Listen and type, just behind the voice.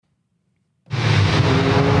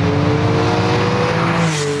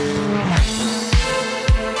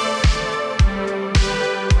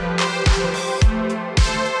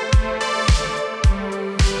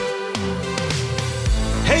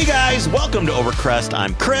Welcome to Overcrest.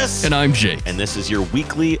 I'm Chris. And I'm Jake. And this is your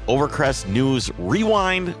weekly Overcrest News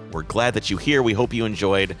Rewind. We're glad that you're here. We hope you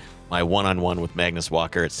enjoyed my one-on-one with Magnus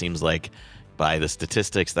Walker. It seems like by the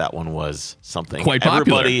statistics, that one was something quite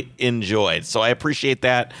popular. Everybody enjoyed. So I appreciate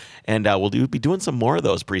that. And we'll be doing some more of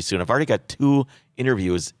those pretty soon. I've already got 2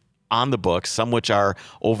 interviews on the books, some which are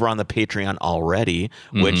over on the Patreon already,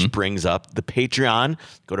 which brings up the Patreon.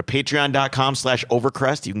 Go to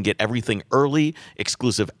patreon.com/Overcrest. You can get everything early,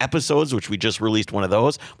 exclusive episodes, which we just released one of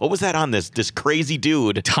those. What was that on this crazy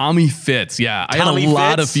dude? Tommy Fitz. Yeah, I had a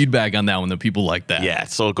lot of feedback on that one that people like that. Yeah,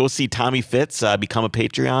 so go see Tommy Fitz, become a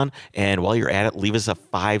Patreon, and while you're at it, leave us a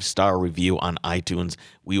 5-star review on iTunes.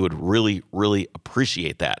 We would really, really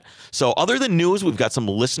appreciate that. So other than news, we've got some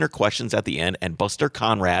listener questions at the end, and Buster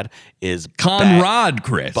Conrad is back.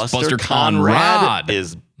 Chris. Buster Conrad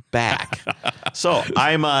is back. So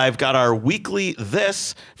I've got our weekly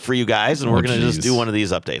this for you guys, and we're going to just do one of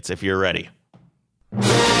these updates if you're ready. Oh,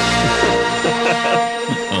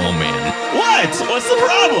 man. What's the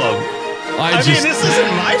problem? I mean, this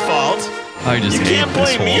isn't my fault. You can't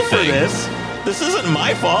blame me for this. This isn't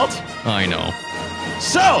my fault. I know.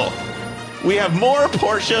 So, we have more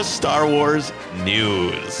Porsche Star Wars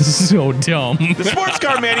news. So dumb. The sports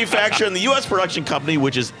car manufacturer and the U.S. production company,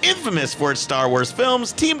 which is infamous for its Star Wars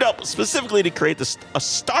films, teamed up specifically to create a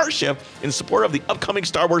starship in support of the upcoming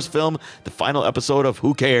Star Wars film, the final episode of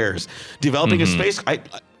Who Cares? Developing a space...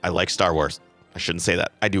 I like Star Wars. I shouldn't say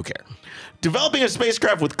that. I do care. Developing a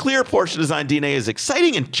spacecraft with clear Porsche design DNA is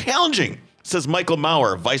exciting and challenging, says Michael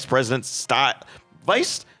Maurer, Vice President Style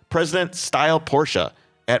Porsche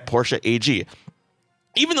at Porsche AG.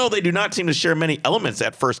 Even though they do not seem to share many elements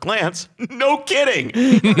at first glance, no kidding.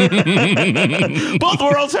 Both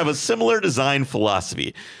worlds have a similar design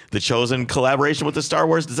philosophy. The chosen collaboration with the Star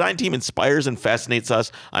Wars design team inspires and fascinates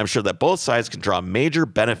us. I'm sure that both sides can draw major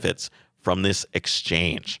benefits from this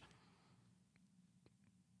exchange.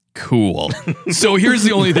 Cool. So here's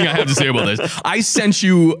the only thing I have to say about this. I sent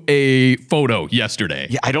you a photo yesterday.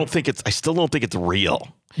 Yeah, I still don't think it's real.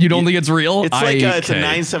 You don't think it's real? It's like it's a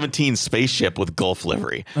 917 spaceship with Gulf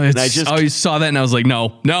livery. I saw that and I was like,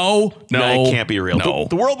 no, it can't be real. No.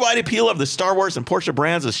 The worldwide appeal of the Star Wars and Porsche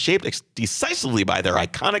brands is shaped decisively by their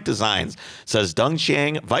iconic designs, says Deng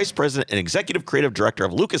Xiang, Vice President and Executive Creative Director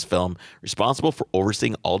of Lucasfilm, responsible for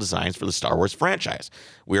overseeing all designs for the Star Wars franchise.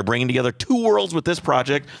 We are bringing together 2 worlds with this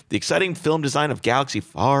project, the exciting film design of Galaxy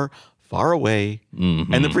Far, Far Away,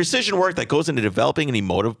 and the precision work that goes into developing an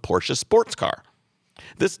emotive Porsche sports car.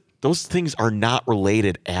 Those things are not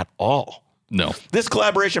related at all. No. This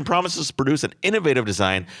collaboration promises to produce an innovative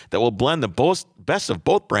design that will blend the best of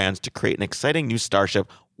both brands to create an exciting new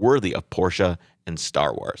starship worthy of Porsche and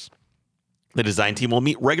Star Wars. The design team will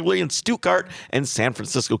meet regularly in Stuttgart and San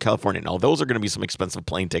Francisco, California. Now, those are going to be some expensive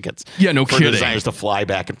plane tickets. Yeah, no kidding. For designers to fly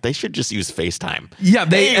back. They should just use FaceTime. Yeah,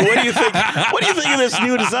 Hey, what do you think? What do you think of this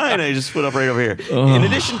new design I just put up right over here? In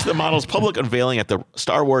addition to the model's public unveiling at the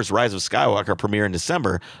Star Wars Rise of Skywalker premiere in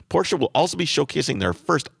December, Porsche will also be showcasing their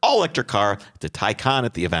first all-electric car, the Taycan,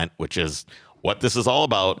 at the event, which is what this is all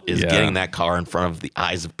about, is getting that car in front of the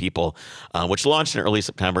eyes of people, which launched in early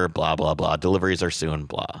September, blah, blah, blah. Deliveries are soon,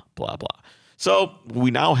 blah, blah, blah. So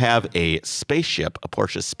we now have a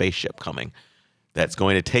Porsche spaceship coming that's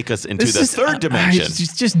going to take us into the third dimension.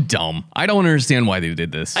 It's just dumb. I don't understand why they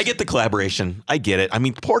did this. I get the collaboration. I get it. I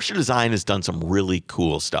mean, Porsche Design has done some really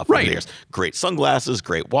cool stuff over the years. Great sunglasses,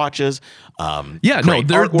 great watches.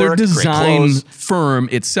 Their design firm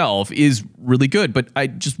itself is really good, but I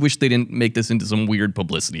just wish they didn't make this into some weird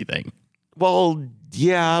publicity thing. Well,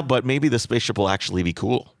 yeah, but maybe the spaceship will actually be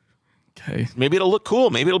cool. Okay. Maybe it'll look cool.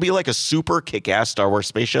 Maybe it'll be like a super kick-ass Star Wars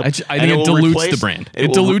spaceship. I think it dilutes the brand.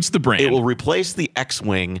 It dilutes the brand. It will replace the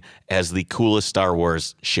X-Wing as the coolest Star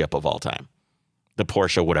Wars ship of all time. The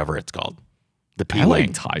Porsche, whatever it's called. The P-Wing. I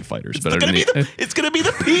like TIE fighters better than it's going to be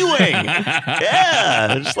the P-Wing.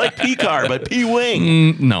 Yeah, just like P-Car, but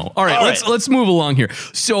P-Wing. No. All right, let's move along here.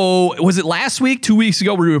 So was it last week, 2 weeks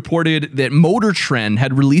ago, we reported that Motor Trend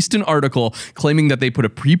had released an article claiming that they put a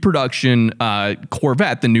pre-production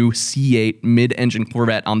Corvette, the new C8 mid-engine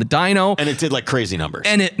Corvette, on the dyno. And it did like crazy numbers.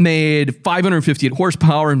 And it made 558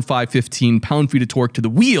 horsepower and 515 pound-feet of torque to the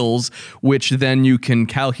wheels, which then you can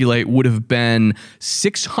calculate would have been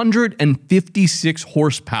 650 56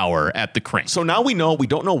 horsepower at the crank. So now we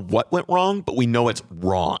don't know what went wrong, but we know it's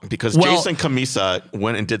wrong because Jason Cammisa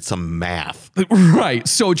went and did some math. Right.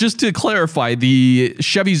 So just to clarify, the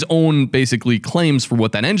Chevy's own basically claims for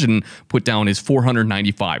what that engine put down is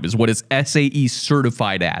 495, is what it's SAE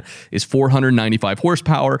certified at, is 495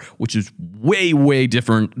 horsepower, which is way, way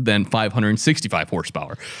different than 565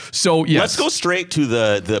 horsepower. So yes. Let's go straight to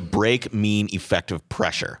the brake mean effective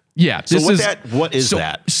pressure. Yeah. So what is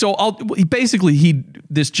that? So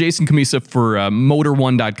this Jason Cammisa for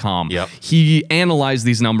Motor1.com, Yep. he analyzed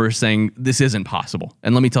these numbers saying this isn't possible.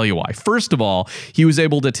 And let me tell you why. First of all, he was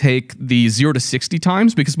able to take the 0 to 60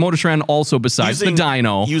 times because MotorTrend also, besides the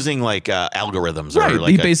dyno, using like algorithms. Right. Or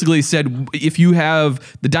like he basically said if you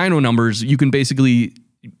have the dyno numbers, you can basically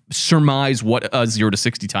surmise what a 0 to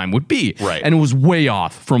 60 time would be. Right. And it was way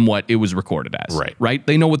off from what it was recorded as. Right. Right.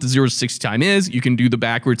 They know what the 0 to 60 time is. You can do the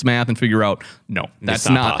backwards math and figure out, no, that's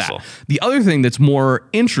not possible. that. The other thing that's more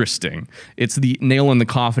interesting, it's the nail in the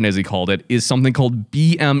coffin, as he called it, is something called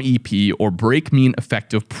BMEP, or brake mean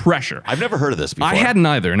effective pressure. I've never heard of this before. I hadn't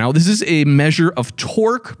either. Now, this is a measure of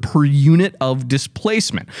torque per unit of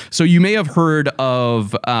displacement. So you may have heard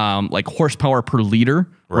of like horsepower per liter,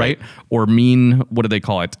 right? Or mean, what do they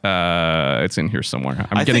call it? It's in here somewhere.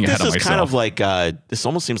 I'm getting ahead of myself. This is kind of like, this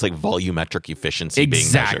almost seems like volumetric efficiency being measured.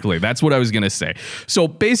 Exactly. That's what I was going to say. So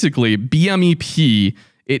basically, BMEP,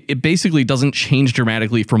 it basically doesn't change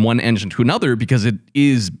dramatically from one engine to another because it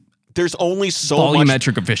is there's only so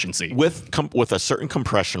volumetric efficiency. With a certain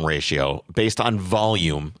compression ratio based on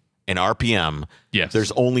volume and RPM, yes.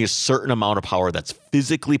 There's only a certain amount of power that's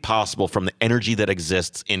physically possible from the energy that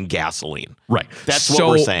exists in gasoline. Right. That's what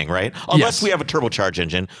we're saying, right? Unless yes. we have a turbocharged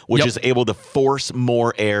engine, which is able to force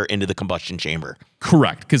more air into the combustion chamber.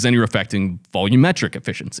 Correct, because then you're affecting volumetric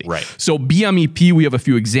efficiency. Right. So BMEP, we have a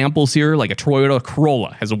few examples here, like a Toyota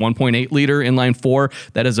Corolla has a 1.8 liter inline 4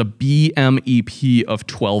 that has a BMEP of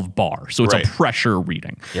 12 bar. So it's a pressure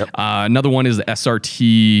reading. Yep. Another one is the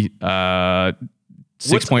SRT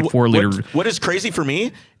 6.4 liter. What is crazy for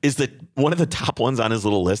me is that one of the top ones on his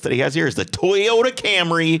little list that he has here is the Toyota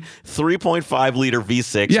Camry 3.5 liter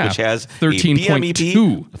V6, which has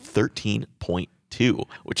 13.2 of 13.2,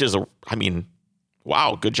 which is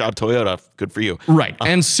wow, good job, Toyota. Good for you. Right.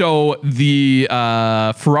 And so the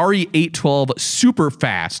Ferrari 812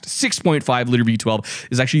 Superfast 6.5 liter V12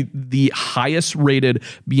 is actually the highest rated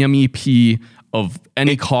BMEP of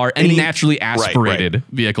any car, any naturally aspirated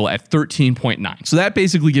vehicle at 13.9. So that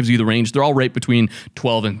basically gives you the range. They're all right between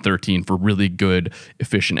 12 and 13 for really good,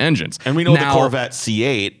 efficient engines. And we know the Corvette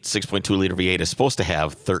C8 6.2 liter V8 is supposed to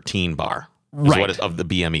have 13 bar. Of the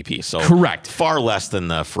BMEP. So correct. Far less than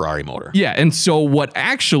the Ferrari motor. Yeah. And so what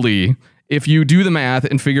actually, if you do the math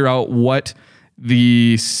and figure out what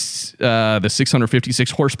the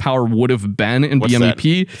 656 horsepower would have been in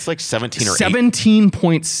BMEP. It's like 17 or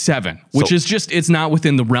 17.7, which is just, it's not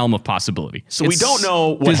within the realm of possibility. So we don't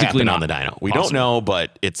know what happened on the dyno. We don't know,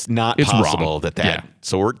 but it's not possible wrong. that. Yeah.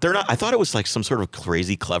 So they're not, I thought it was like some sort of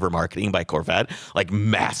crazy clever marketing by Corvette, like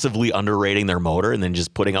massively underrating their motor and then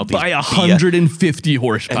just putting out these by 150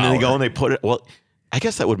 horsepower. And then they go and they put it, I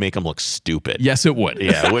guess that would make them look stupid. Yes, it would.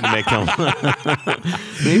 Yeah, it wouldn't make them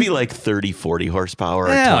maybe like 30, 40 horsepower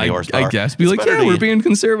or 20 horsepower. I guess. Be like, we're being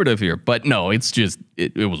conservative here. But no, it's just,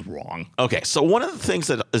 it was wrong. Okay, so one of the things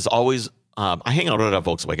that is always, I hang out at a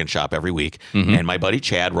Volkswagen shop every week, and my buddy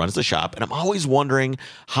Chad runs the shop, and I'm always wondering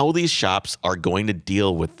how these shops are going to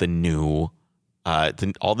deal with the new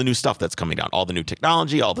all the new stuff that's coming down, all the new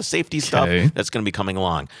technology, all the safety stuff that's going to be coming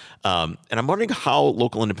along. And I'm wondering how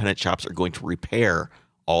local independent shops are going to repair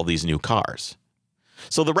all these new cars.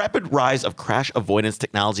 So the rapid rise of crash avoidance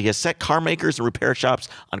technology has set car makers and repair shops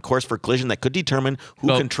on course for collision that could determine who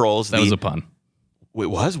controls that was a pun. Wait,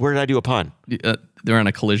 where did I do a pun? They're on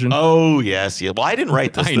a collision. Oh, yes. Yeah. Well, I didn't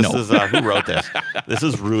write this. I know. This is, who wrote this? This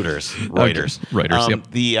is Reuters.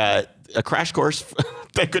 Reuters, yep. A crash course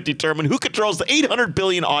that could determine who controls the 800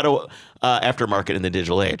 billion auto aftermarket in the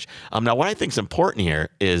digital age. Now, what I think is important here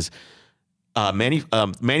is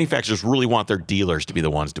manufacturers really want their dealers to be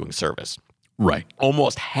the ones doing service. Right.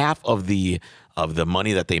 Almost half of the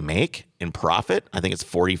money that they make in profit, I think it's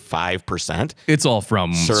 45%. It's all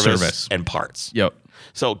from service and parts. Yep.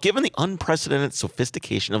 So given the unprecedented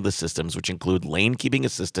sophistication of the systems, which include lane keeping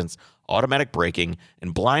assistance, automatic braking,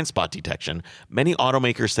 and blind spot detection, many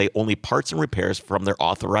automakers say only parts and repairs from their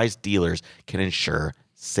authorized dealers can ensure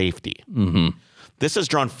safety. Mm-hmm. This has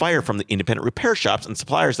drawn fire from the independent repair shops and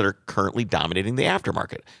suppliers that are currently dominating the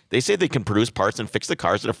aftermarket. They say they can produce parts and fix the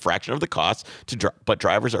cars at a fraction of the cost, but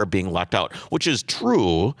drivers are being locked out, which is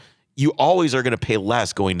true. you always are going to pay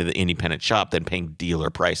less going to the independent shop than paying dealer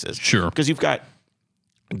prices. Sure. Because you've got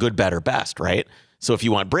good, better, best, right? So if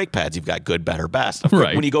you want brake pads, you've got good, better, best. Of course,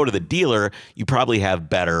 Right. when you go to the dealer, you probably have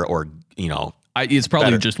better or, It's probably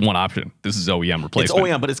better. just one option. This is OEM it's replacement.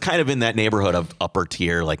 OEM, but it's kind of in that neighborhood of upper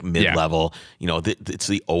tier, like mid-level. It's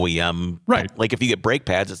the OEM. Right. Like if you get brake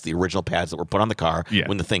pads, it's the original pads that were put on the car Yeah.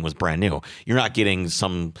 when the thing was brand new. You're not getting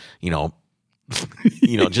some,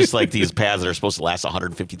 just like these pads that are supposed to last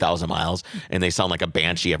 150,000 miles and they sound like a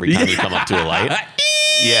banshee every time you come up to a light.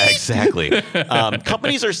 Yeah, exactly.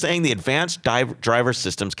 Companies are saying the advanced driver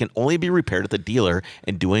systems can only be repaired at the dealer,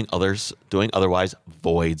 and doing otherwise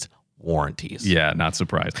voids warranties. Yeah, not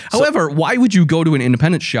surprised. However, why would you go to an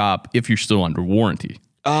independent shop if you're still under warranty?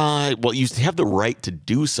 Well, you have the right to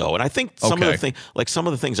do so, and I think some Okay. of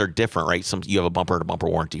the things are different, right? You have a bumper-to-bumper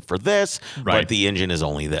warranty for this, Right. but the engine is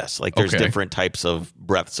only this. Like there's Okay. different types of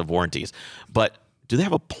breadths of warranties. But do they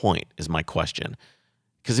have a point? Is my question.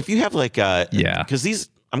 Because if you have because these.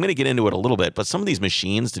 I'm going to get into it a little bit, but some of these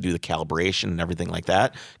machines to do the calibration and everything like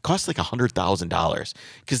that cost like $100,000.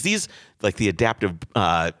 Because these, like the adaptive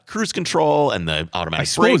cruise control and the automatic I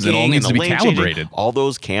suppose it all braking needs and to the be lane changing, calibrated. all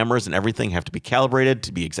those cameras and everything have to be calibrated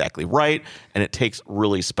to be exactly right, and it takes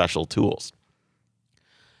really special tools.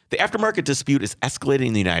 The aftermarket dispute is escalating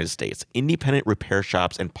in the United States. Independent repair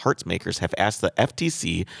shops and parts makers have asked the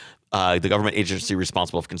FTC, the government agency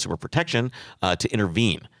responsible for consumer protection, to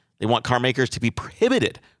intervene. They want car makers to be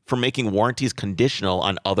prohibited from making warranties conditional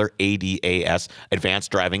on other ADAS,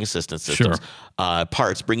 advanced driving assistance systems,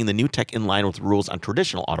 parts, bringing the new tech in line with rules on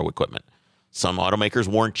traditional auto equipment. Some automakers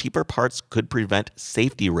warn cheaper parts could prevent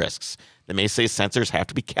safety risks. They may say sensors have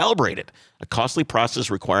to be calibrated, a costly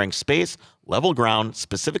process requiring space, level ground,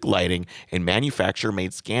 specific lighting, and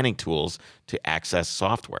manufacturer-made scanning tools to access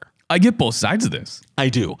software. I get both sides of this. I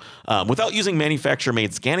do. Without using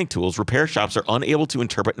manufacturer-made scanning tools, repair shops are unable to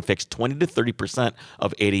interpret and fix 20 to 30%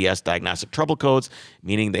 of ADS diagnostic trouble codes,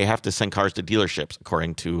 meaning they have to send cars to dealerships,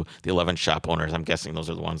 according to the 11 shop owners. I'm guessing those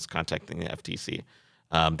are the ones contacting the FTC.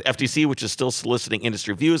 The FTC, which is still soliciting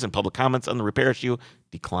industry views and public comments on the repair issue,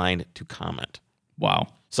 declined to comment. Wow.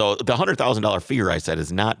 So the $100,000 figure I said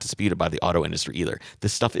is not disputed by the auto industry either.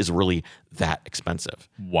 This stuff is really that expensive.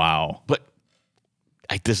 Wow. But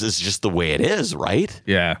this is just the way it is, right?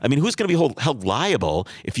 Yeah. I mean, who's going to be held liable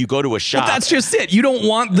if you go to a shop? But that's just it. You don't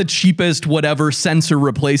want the cheapest whatever sensor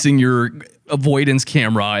replacing your avoidance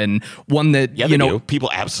camera and one that, Yeah, they do. People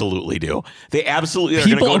absolutely do. They absolutely are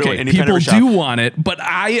going to go to an independent people shop. do want it, but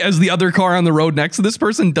I, as the other car on the road next to this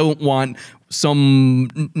person, don't want some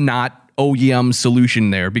not OEM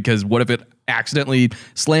solution there, because what if it accidentally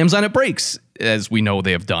slams on its brakes, as we know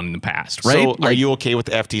they have done in the past, right? So are you okay with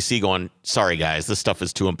the FTC going, sorry, guys, this stuff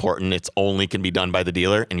is too important. It's only can be done by the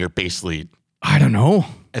dealer. And you're basically, I don't know.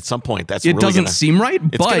 at some point, that's It really doesn't gonna, seem right,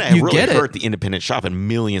 it's but gonna you really get hurt it the independent shop, and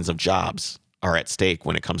millions of jobs are at stake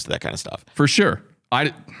when it comes to that kind of stuff. for sure.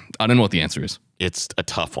 I don't know what the answer is. It's a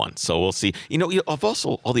tough one. So we'll see. Of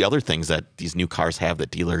also all the other things that these new cars have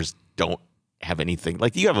that dealers don't have anything.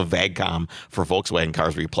 Like you have a VAGCOM for Volkswagen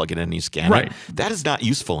cars where you plug it in and you scan Right. it. That is not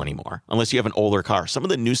useful anymore unless you have an older car. Some of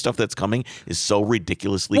the new stuff that's coming is so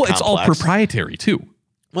ridiculously complex. It's all proprietary too.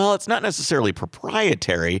 Well, it's not necessarily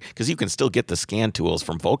proprietary because you can still get the scan tools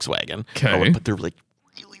from Volkswagen. Okay. But they're like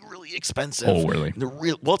really expensive. Oh, really?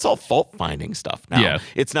 It's all fault finding stuff now. Yeah.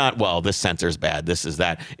 It's not, well, this sensor's bad, this is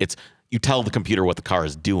that. It's you tell the computer what the car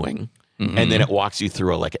is doing, and then it walks you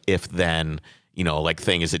through a if then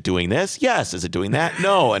thing. Is it doing this? Yes. Is it doing that?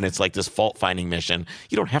 No. And it's like this fault finding mission.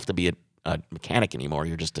 You don't have to be a mechanic anymore.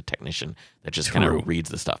 You're just a technician that just kind of reads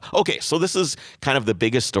the stuff. Okay, so this is kind of the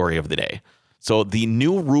biggest story of the day. So the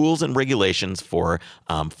new rules and regulations for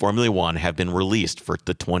Formula One have been released for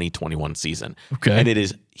the 2021 season. Okay. And it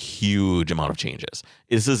is huge amount of changes.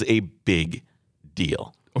 This is a big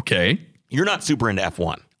deal. Okay. You're not super into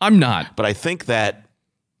F1, I'm not. but I think that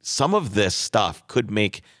some of this stuff could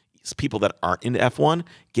make people that aren't into F1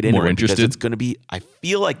 get into More it, because interested? it's going to be, I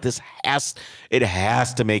feel like it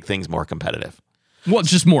has to make things more competitive. Well, it's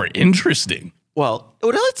just more interesting. Well,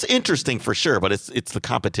 it's interesting for sure, but it's the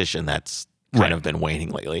competition that's kind of been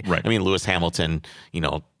waning lately. Right. I mean, Lewis Hamilton,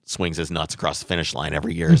 swings his nuts across the finish line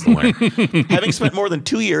every year as the winner. Having spent more than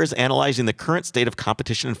 2 years analyzing the current state of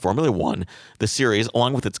competition in Formula One, the series,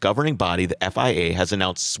 along with its governing body, the FIA, has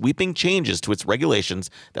announced sweeping changes to its regulations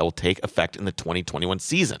that will take effect in the 2021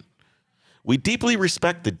 season. We deeply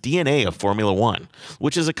respect the DNA of Formula One,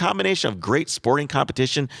 which is a combination of great sporting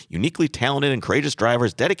competition, uniquely talented and courageous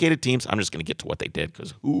drivers, dedicated teams. I'm just going to get to what they did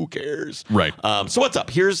because who cares? Right. So what's up?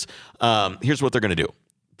 Here's what they're going to do.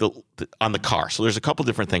 on the car. So there's a couple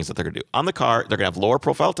different things that they're going to do. On the car, they're going to have lower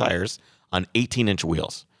profile tires on 18-inch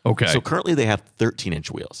wheels. Okay. So currently they have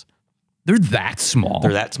 13-inch wheels. They're that small.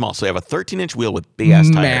 They're that small. So they have a 13-inch wheel with big-ass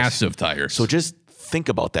tires. Massive tires. So just think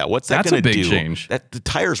about that. What's that That's going to do? a big change. The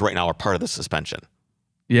tires right now are part of the suspension.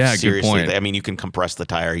 Yeah, Seriously, good point. I mean, you can compress the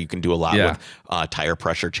tire. You can do a lot with tire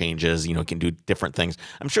pressure changes. You can do different things.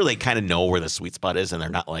 I'm sure they kind of know where the sweet spot is, and they're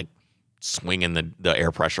not like swinging the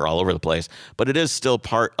air pressure all over the place. But it is still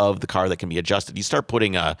part of the car that can be adjusted. You start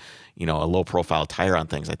putting a low profile tire on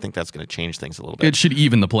things. I think that's going to change things a little bit. It should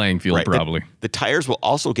even the playing field, Right. probably. The tires will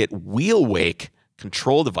also get wheel wake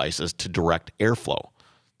control devices to direct airflow.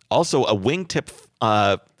 Also, a wingtip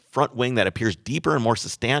front wing that appears deeper and more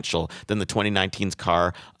substantial than the 2019's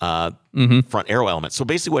car front aero element. So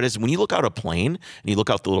basically what it is, when you look out a plane and you look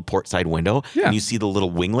out the little port side window and you see the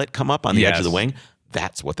little winglet come up on the edge of the wing,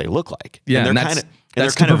 that's what they look like. Yeah, and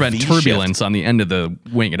that's to prevent turbulence on the end of the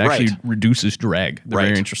wing. It actually reduces drag. They're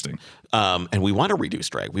very interesting. And we want to reduce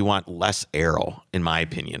drag. We want less aero, in my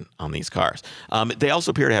opinion, on these cars. They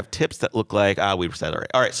also appear to have tips that look like, we said,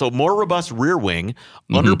 all right. So more robust rear wing,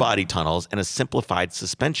 underbody tunnels, and a simplified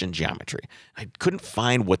suspension geometry. I couldn't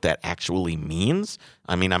find what that actually means.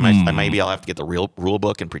 I mean, maybe I'll have to get the real rule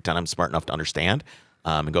book and pretend I'm smart enough to understand.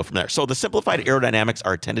 And go from there. So the simplified aerodynamics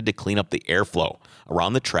are intended to clean up the airflow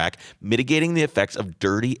around the track, mitigating the effects of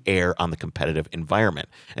dirty air on the competitive environment,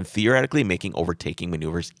 and theoretically making overtaking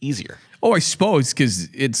maneuvers easier. Oh, I suppose, because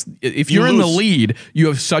if you're in the lead, you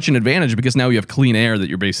have such an advantage because now you have clean air that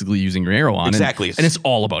you're basically using your aero on. Exactly. And it's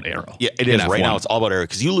all about aero. Yeah, it is. Right now, it's all about aero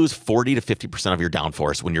because you lose 40 to 50% of your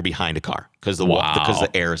downforce when you're behind a car because the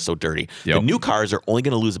air is so dirty. Yep. The new cars are only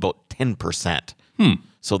going to lose about 10%.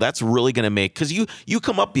 So that's really going to make, because you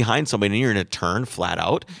come up behind somebody and you're in a turn flat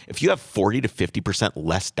out. If you have 40 to 50%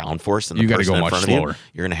 less downforce than the person in front of you,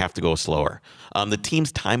 you're going to have to go slower. The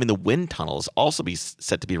team's time in the wind tunnels also be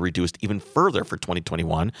set to be reduced even further for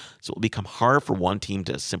 2021. So it will become harder for one team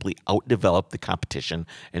to simply outdevelop the competition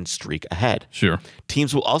and streak ahead. Sure.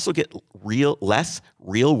 Teams will also get less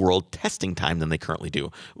real-world testing time than they currently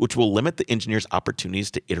do, which will limit the engineers'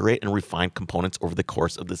 opportunities to iterate and refine components over the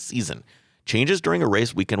course of the season. Changes during a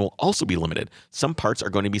race weekend will also be limited. Some parts are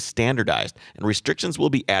going to be standardized, and restrictions will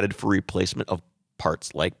be added for replacement of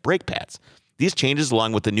parts like brake pads. These changes,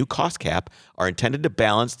 along with the new cost cap, are intended to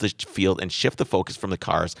balance the field and shift the focus from the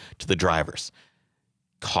cars to the drivers.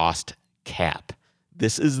 Cost cap.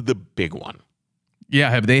 This is the big one. Yeah,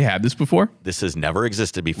 have they had this before? This has never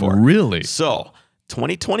existed before. Really? So,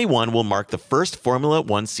 2021 will mark the first Formula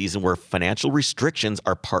One season where financial restrictions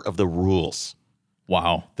are part of the rules.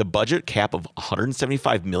 Wow. The budget cap of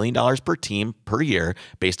 $175 million per team per year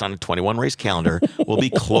based on a 21-race calendar will be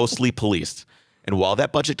closely policed. And while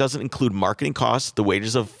that budget doesn't include marketing costs, the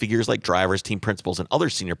wages of figures like drivers, team principals, and other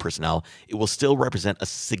senior personnel, it will still represent a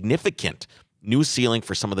significant new ceiling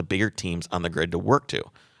for some of the bigger teams on the grid to work to.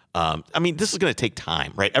 This is going to take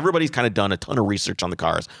time, right? Everybody's kind of done a ton of research on the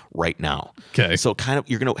cars right now. Okay. So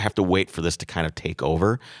you're going to have to wait for this to kind of take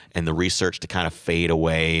over and the research to kind of fade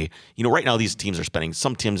away. Right now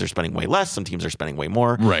some teams are spending way less, some teams are spending way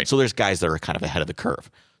more. Right. So there's guys that are kind of ahead of the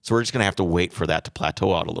curve. So we're just going to have to wait for that to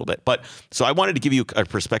plateau out a little bit. So I wanted to give you a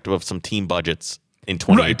perspective of some team budgets in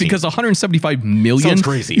 2018. Right, because $175 million sounds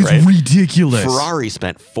crazy, is right? ridiculous. Ferrari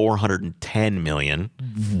spent $410 million.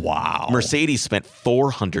 Wow. Mercedes spent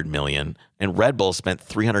 $400 million, and Red Bull spent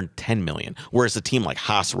 $310 million. Whereas a team like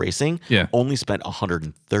Haas Racing only spent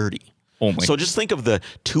 $130. Only. So just think of the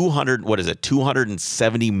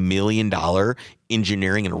 $270 million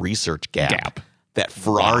engineering and research gap that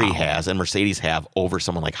Ferrari has and Mercedes have over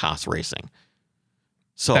someone like Haas Racing.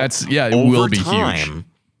 So it will be huge.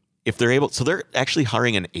 If they're able, so they're actually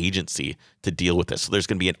hiring an agency to deal with this. So there's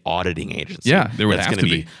going to be an auditing agency. Yeah, there would have to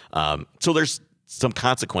be. So there's some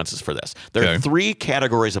consequences for this. There are three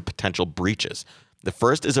categories of potential breaches. The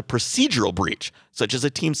first is a procedural breach, such as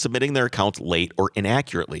a team submitting their accounts late or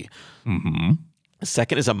inaccurately. Mm-hmm. The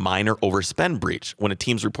second is a minor overspend breach, when a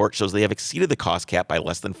team's report shows they have exceeded the cost cap by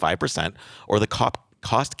less than 5%, or the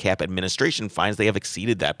cost cap administration finds they have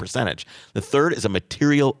exceeded that percentage. The third is a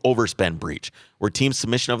material overspend breach, where team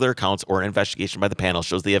submission of their accounts or an investigation by the panel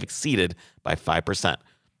shows they have exceeded by 5%.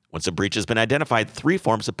 Once a breach has been identified, 3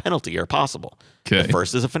 forms of penalty are possible. Okay. The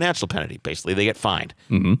first is a financial penalty. Basically, they get fined.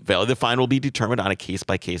 Mm-hmm. Value of the fine will be determined on a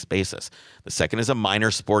case-by-case basis. The second is a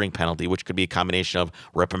minor sporting penalty, which could be a combination of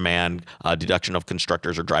reprimand, deduction of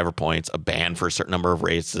constructors or driver points, a ban for a certain number of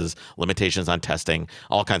races, limitations on testing,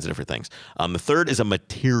 all kinds of different things. The third is a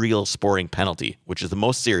material sporting penalty, which is the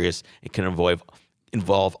most serious. It can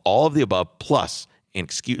involve all of the above plus an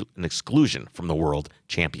exclusion from the World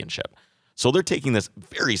Championship. So they're taking this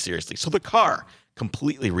very seriously. So the car,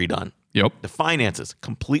 completely redone. Yep. The finances,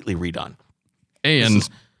 completely redone. And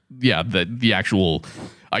the actual,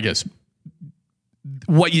 I guess,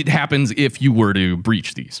 what happens if you were to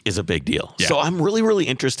breach these is a big deal. Yeah. So I'm really, really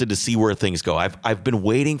interested to see where things go. I've been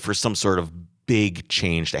waiting for some sort of big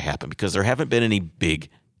change to happen because there haven't been any big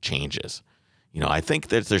changes. I think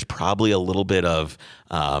that there's probably a little bit of,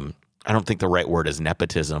 I don't think the right word is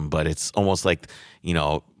nepotism, but it's almost like,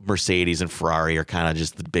 Mercedes and Ferrari are kind of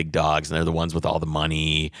just the big dogs and they're the ones with all the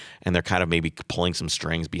money and they're kind of maybe pulling some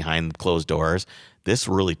strings behind closed doors. This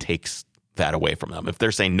really takes that away from them. If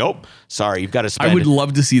they're saying, nope, sorry, you've got to spend. I would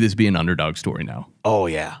love to see this be an underdog story now. Oh,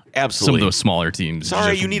 yeah, absolutely. Some of those smaller teams.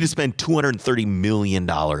 Sorry, you need to spend $230 million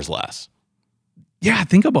less. Yeah,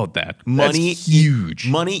 think about that. Money, that's huge.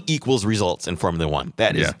 Money equals results in Formula One.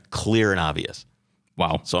 That is clear and obvious.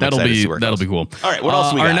 Wow. So that'll be cool. All right, what else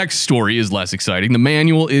do we got? Our next story is less exciting. The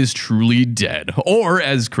manual is truly dead. Or,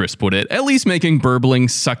 as Chris put it, at least making burbling,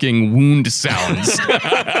 sucking wound sounds.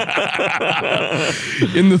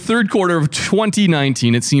 In the third quarter of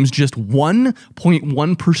 2019, it seems just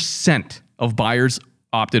 1.1% of buyers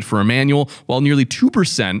opted for a manual, while nearly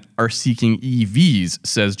 2% are seeking EVs,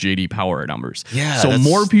 says JD Power numbers. Yeah, so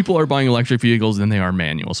more people are buying electric vehicles than they are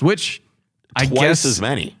manuals, which I guess as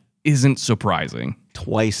many isn't surprising.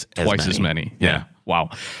 Twice as many. Yeah.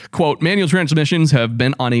 Wow. Quote, manual transmissions have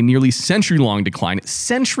been on a nearly century-long decline.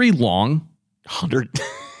 Century-long? 100.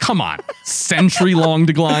 Come on. Century-long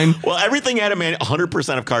decline? Well, everything had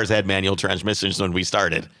 100% of cars had manual transmissions when we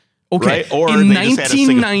started. Okay, right? Or in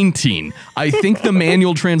 1919, I think the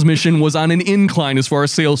manual transmission was on an incline as far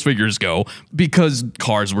as sales figures go because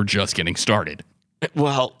cars were just getting started.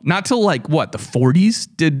 Well, not till the 40s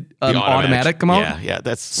did automatic come out. Yeah,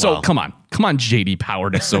 that's so. Come on, JD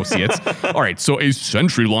Power Associates. All right, so a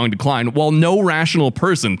century-long decline. While no rational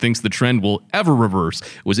person thinks the trend will ever reverse,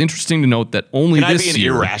 it was interesting to note that only Can this I be an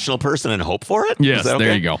year. irrational person and hope for it? Yes, okay?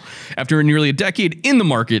 There you go. After nearly a decade in the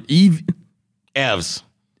market, EVs.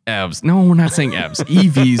 No, we're not saying EVs.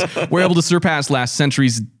 EVs were able to surpass last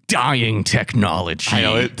century's dying technology. I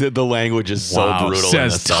know the language is so brutal.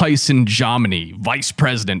 Says Tyson Jominy, Vice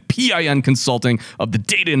President, PIN Consulting of the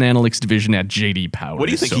Data and Analytics Division at JD Power. What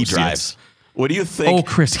do you think he drives? What do you think? Oh,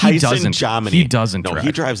 Chris, Tyson he doesn't. Jominy, he doesn't. No, drive.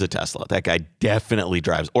 he drives a Tesla. That guy definitely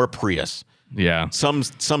drives, or Prius. Yeah, some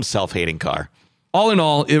self-hating car. All in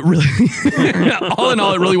all, it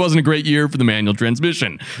really wasn't a great year for the manual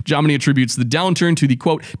transmission. Jominy attributes the downturn to the,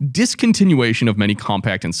 quote, discontinuation of many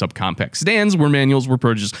compact and subcompact sedans where manuals were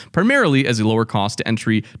purchased primarily as a lower cost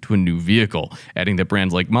entry to a new vehicle, adding that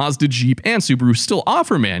brands like Mazda, Jeep, and Subaru still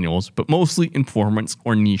offer manuals, but mostly in performance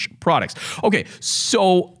or niche products. Okay,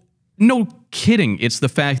 so no kidding. It's the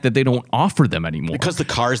fact that they don't offer them anymore. Because the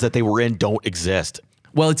cars that they were in don't exist.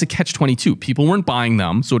 Well, it's a catch-22. People weren't buying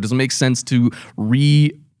them, so it doesn't make sense to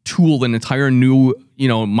retool an entire new,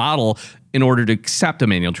 model in order to accept a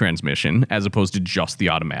manual transmission as opposed to just the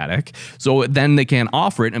automatic. So then they can't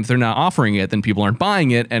offer it, and if they're not offering it, then people aren't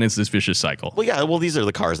buying it, and it's this vicious cycle. Well, yeah. Well, these are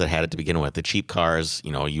the cars that had it to begin with. The cheap cars.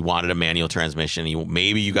 You wanted a manual transmission.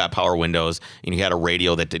 Maybe you got power windows, and you had a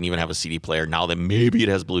radio that didn't even have a CD player. Now that maybe it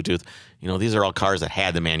has Bluetooth. These are all cars that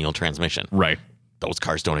had the manual transmission. Right. Those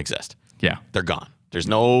cars don't exist. Yeah. They're gone. There's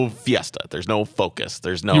no Fiesta. There's no Focus.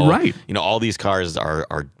 There's no. You're right. All these cars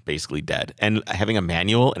are basically dead. And having a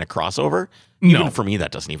manual and a crossover, even for me, that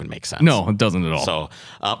doesn't even make sense. No, it doesn't at all. So,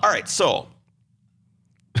 all right. So,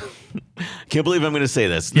 can't believe I'm going to say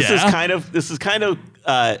this. This is kind of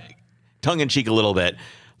tongue in cheek a little bit.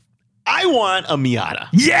 I want a Miata.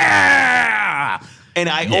 Yeah. And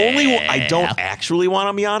I don't actually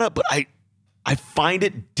want a Miata, but I find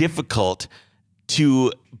it difficult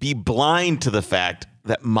to be blind to the fact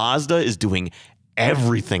that Mazda is doing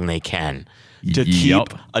everything they can to keep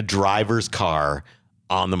a driver's car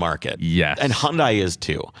on the market. Yes. And Hyundai is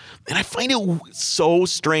too. And I find it so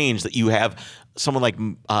strange that you have someone like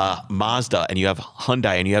Mazda and you have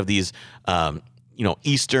Hyundai and you have these,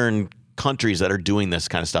 Eastern countries that are doing this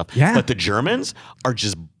kind of stuff. Yeah. But the Germans are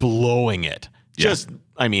just blowing it.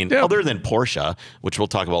 Other than Porsche, which we'll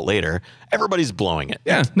talk about later, everybody's blowing it.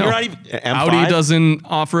 Yeah, no. You're not even, M5, Audi doesn't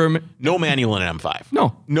offer no manual in an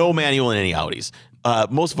M5. No manual in any Audis.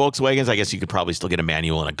 Most Volkswagens, I guess you could probably still get a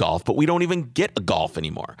manual in a Golf, but we don't even get a Golf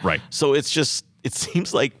anymore. Right. So it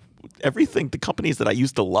seems like everything, the companies that I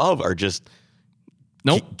used to love are just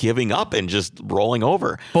giving up and just rolling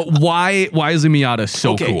over. But why is a Miata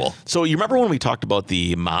so cool? So you remember when we talked about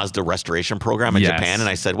the Mazda restoration program in Japan, and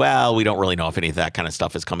I said, well, we don't really know if any of that kind of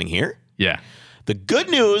stuff is coming here? Yeah. The good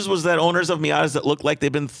news was that owners of Miatas that looked like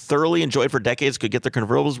they've been thoroughly enjoyed for decades could get their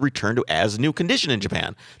convertibles returned to as new condition in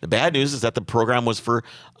Japan. The bad news is that the program was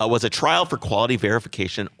a trial for quality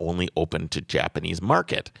verification only open to Japanese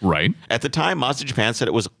market. Right. At the time, Mazda Japan said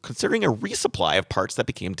it was considering a resupply of parts that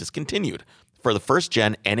became discontinued for the first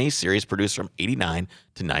gen NA series produced from 89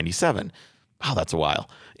 to 97. Wow, that's a while.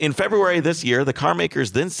 In February this year, the car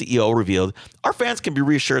maker's then CEO revealed, our fans can be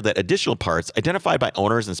reassured that additional parts identified by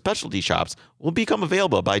owners and specialty shops will become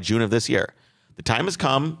available by June of this year. The time has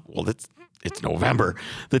come, well, it's November.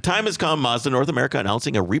 The time has come, Mazda North America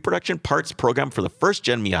announcing a reproduction parts program for the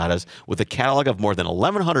first-gen Miatas with a catalog of more than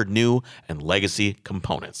 1,100 new and legacy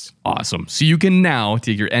components. Awesome. So you can now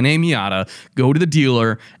take your NA Miata, go to the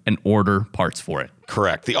dealer, and order parts for it.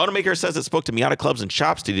 Correct. The automaker says it spoke to Miata clubs and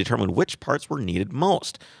shops to determine which parts were needed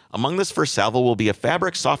most. Among this first salvo will be a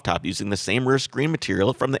fabric soft top using the same rear screen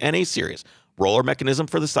material from the NA series, roller mechanism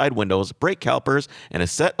for the side windows, brake calipers, and a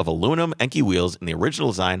set of aluminum Enki wheels in the original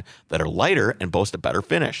design that are lighter and boast a better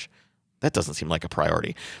finish. That doesn't seem like a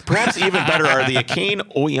priority. Perhaps even better are the Akane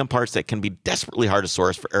OEM parts that can be desperately hard to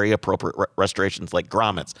source for area-appropriate restorations like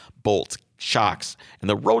grommets, bolts, shocks, and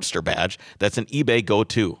the Roadster badge that's an eBay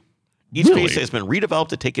go-to. Each piece has been redeveloped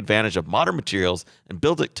to take advantage of modern materials and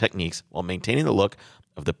build techniques while maintaining the look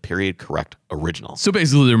of the period-correct original. So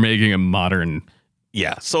basically, they're making a modern...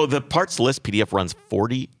 Yeah. So the parts list PDF runs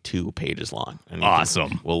 42 pages long. And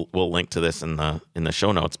awesome. We'll link to this in the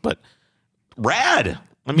show notes. But rad.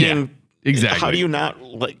 I mean, yeah, exactly. How do you not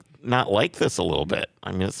like this a little bit?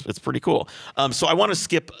 I mean, it's pretty cool. So I want to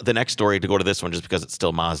skip the next story to go to this one just because it's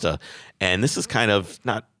still Mazda, and this is kind of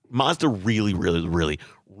not Mazda. Really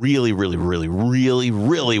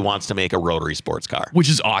wants to make a rotary sports car, which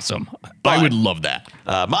is awesome. But I would love that.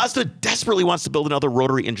 Mazda desperately wants to build another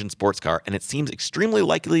rotary engine sports car, and it seems extremely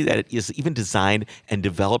likely that it is even designed and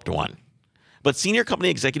developed one. But senior company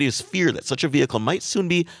executives fear that such a vehicle might soon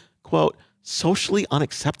be, quote, socially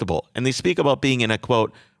unacceptable, and they speak about being in a,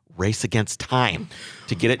 quote, race against time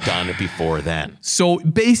to get it done before then. So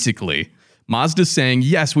basically, Mazda's saying,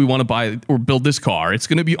 yes, we want to buy or build this car. It's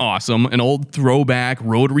going to be awesome. An old throwback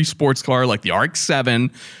rotary sports car like the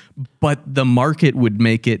RX-7, but the market would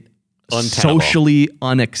make it socially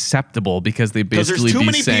unacceptable because they basically there's too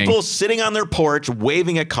many people sitting on their porch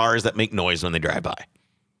waving at cars that make noise when they drive by.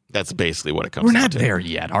 That's basically what it comes down to. We're not there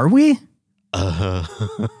yet, are we?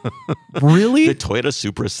 Really? The Toyota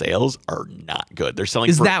Supra sales are not good. They're selling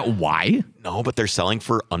Is that why? No, but they're selling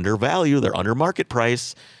for undervalue. They're under market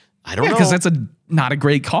price. I don't know. Because that's not a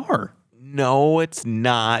great car. No, it's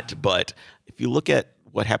not. But if you look at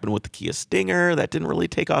what happened with the Kia Stinger, that didn't really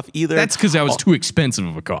take off either. That's because that was too expensive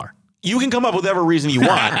of a car. You can come up with whatever reason you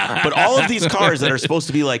want, but all of these cars that are supposed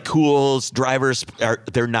to be like cools, drivers,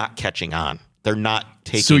 they're not catching on. They're not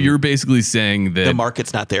taking. So you're basically saying that the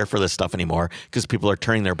market's not there for this stuff anymore because people are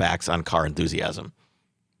turning their backs on car enthusiasm.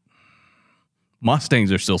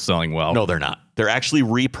 Mustangs are still selling well. No, they're not. They're actually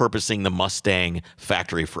repurposing the Mustang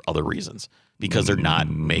factory for other reasons because they're not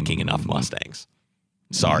making enough Mustangs.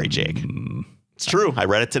 Sorry, Jake. It's true. I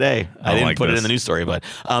read it today. I didn't put it in the news story, but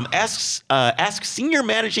ask Senior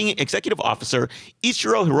Managing Executive Officer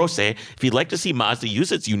Ichiro Hirose if he'd like to see Mazda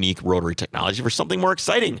use its unique rotary technology for something more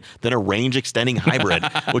exciting than a range-extending hybrid,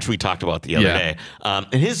 which we talked about the other day.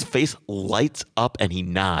 And his face lights up and he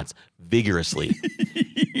nods vigorously.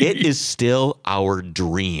 It is still our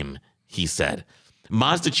dream, he said.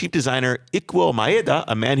 Mazda chief designer Ikuo Maeda,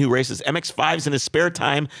 a man who races MX-5s in his spare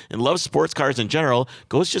time and loves sports cars in general,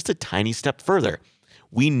 goes just a tiny step further.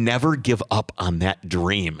 We never give up on that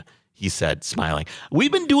dream, he said, smiling.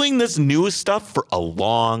 We've been doing this new stuff for a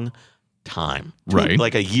long time. Right.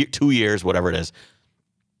 Like a year, 2 years, whatever it is.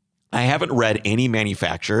 I haven't read any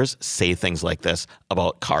manufacturers say things like this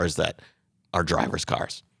about cars that are drivers'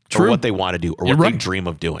 cars. True. Or what they want to do or what they dream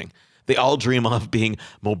of doing. They all dream of being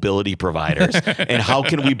mobility providers. And how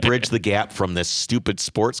can we bridge the gap from this stupid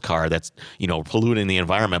sports car that's, polluting the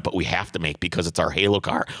environment, but we have to make because it's our Halo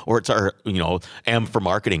car or it's our, M for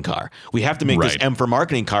marketing car. We have to make this M for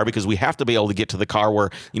marketing car because we have to be able to get to the car where,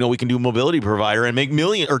 we can do mobility provider and make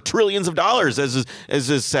millions or trillions of dollars, as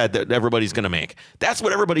is said, that everybody's going to make. That's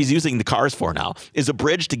what everybody's using the cars for now, is a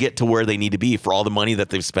bridge to get to where they need to be for all the money that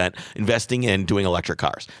they've spent investing in doing electric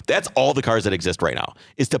cars. That's all the cars that exist right now,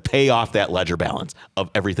 is to pay off that ledger balance of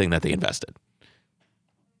everything that they invested.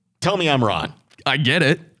 Tell me I'm wrong. I get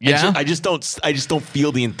it. Yeah. I just don't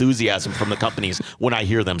feel the enthusiasm from the companies when I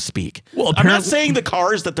hear them speak. Well, I'm not saying the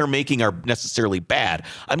cars that they're making are necessarily bad.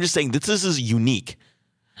 I'm just saying this is unique.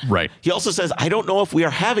 Right. He also says, I don't know if we are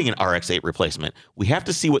having an RX-8 replacement. We have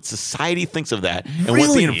to see what society thinks of that and what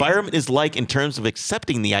Really? the environment is like in terms of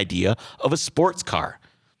accepting the idea of a sports car.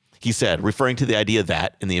 He said, referring to the idea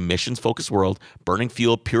that in the emissions-focused world, burning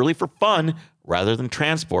fuel purely for fun rather than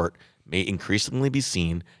transport may increasingly be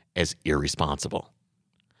seen as irresponsible.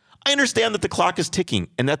 I understand that the clock is ticking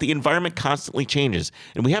and that the environment constantly changes,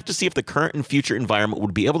 and we have to see if the current and future environment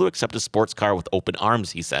would be able to accept a sports car with open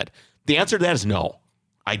arms, he said. The answer to that is no.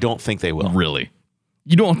 I don't think they will. Really?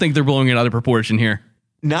 You don't think they're blowing it out of proportion here?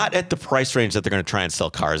 Not at the price range that they're going to try and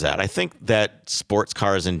sell cars at. I think that sports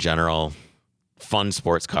cars in general, fun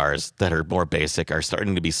sports cars that are more basic, are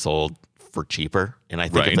starting to be sold for cheaper. And I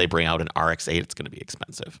think if they bring out an RX-8, it's going to be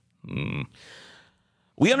expensive.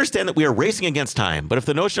 We understand that we are racing against time, but if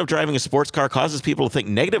the notion of driving a sports car causes people to think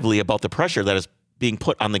negatively about the pressure that is being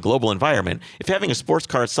put on the global environment, if having a sports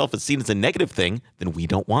car itself is seen as a negative thing, then we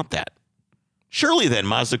don't want that. Surely then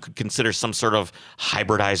Mazda could consider some sort of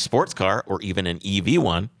hybridized sports car or even an EV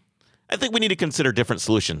one. I think we need to consider different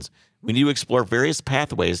solutions. We need to explore various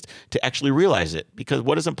pathways to actually realize it, because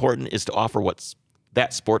what is important is to offer what's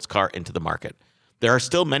that sports car into the market. There are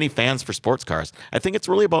still many fans for sports cars. I think it's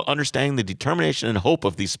really about understanding the determination and hope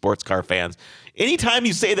of these sports car fans. Anytime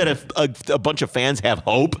you say that if a bunch of fans have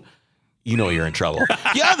hope, you know you're in trouble.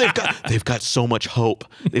 Yeah, they've got so much hope.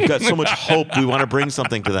 They've got so much hope. We want to bring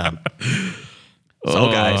something to them.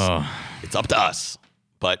 So guys, it's up to us.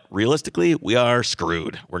 But realistically, we are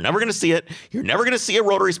screwed. We're never going to see it. You're never going to see a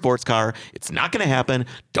rotary sports car. It's not going to happen.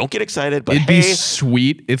 Don't get excited. But It'd be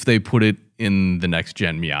sweet if they put it in the next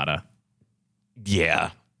gen Miata.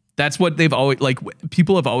 Yeah. That's what they've always, like,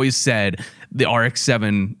 people have always said the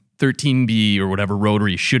RX-7 13B or whatever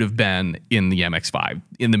rotary should have been in the MX-5,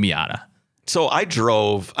 in the Miata. So I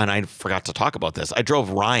drove, and I forgot to talk about this. I drove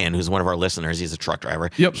Ryan, who's one of our listeners. He's a truck driver.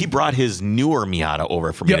 Yep. He brought his newer Miata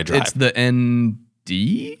over for me to drive. It's the ND?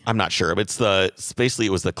 I'm not sure, but basically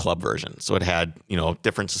it was the club version. So it had,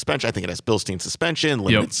 different suspension. I think it has Bilstein suspension,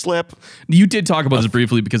 limited slip. You did talk about this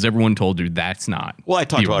briefly because everyone told you that's not. Well, I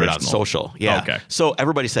talked about it on original. social. Yeah. Okay. So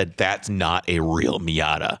everybody said that's not a real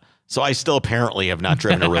Miata. So I still apparently have not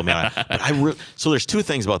driven a real Miata. But so there's two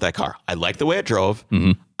things about that car. I liked the way it drove.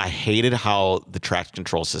 Mm-hmm. I hated how the traction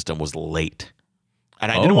control system was late.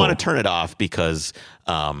 And I didn't want to turn it off because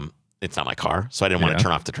it's not my car. So I didn't want to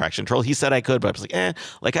turn off the traction control. He said I could, but I was like,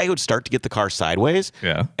 Like I would start to get the car sideways.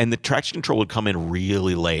 Yeah. And the traction control would come in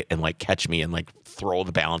really late and like catch me and like throw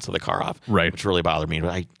the balance of the car off. Right. Which really bothered me.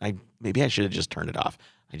 But maybe I should have just turned it off.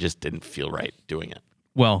 I just didn't feel right doing it.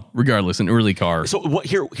 Well, regardless, an early car. So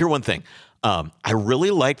here one thing. I really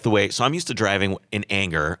liked the way, so I'm used to driving in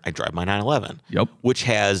anger. I drive my 911, which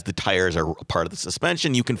has the tires are part of the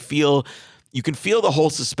suspension. You can feel the whole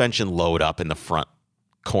suspension load up in the front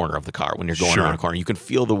corner of the car when you're going around a corner. You can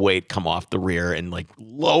feel the weight come off the rear and like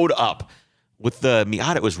load up. With the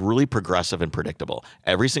Miata, it was really progressive and predictable.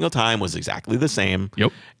 Every single time was exactly the same.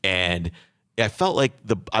 And I felt like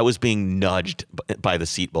I was being nudged by the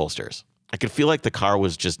seat bolsters. I could feel like the car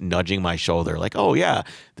was just nudging my shoulder, like, "Oh yeah,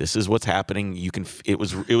 this is what's happening." It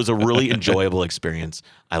was a really enjoyable experience.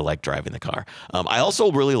 I like driving the car. I also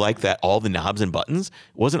really like that all the knobs and buttons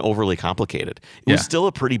wasn't overly complicated. It was still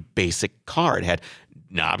a pretty basic car. It had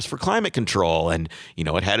knobs for climate control, and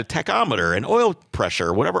it had a tachometer and oil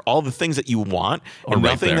pressure, whatever, all the things that you want, and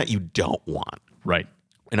nothing that you don't want. Right.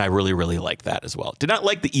 And I really, really like that as well. Did not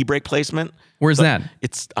like the e-brake placement. Where's that?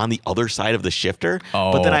 It's on the other side of the shifter.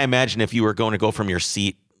 Oh. But then I imagine if you were going to go from your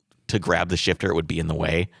seat to grab the shifter, it would be in the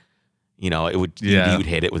way. It would. You would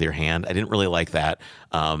hit it with your hand. I didn't really like that.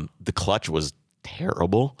 The clutch was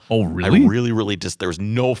terrible. Oh, really? I really, really there was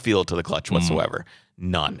no feel to the clutch whatsoever.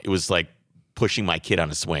 None. It was like pushing my kid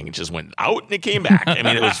on a swing. It just went out and it came back. I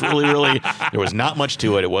mean, it was really, really, there was not much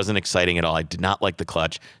to it. It wasn't exciting at all. I did not like the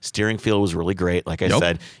clutch. Steering feel was really great. Like I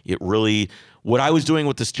said, what I was doing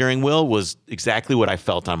with the steering wheel was exactly what I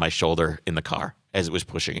felt on my shoulder in the car as it was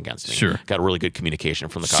pushing against me. Sure. Got really good communication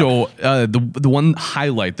from the car. So the one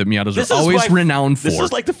highlight that Miatas are always renowned for. This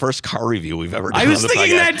is like the first car review we've ever done. I was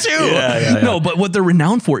thinking that too. Yeah. No, but what they're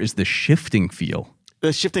renowned for is the shifting feel.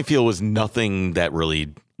 The shifting feel was nothing that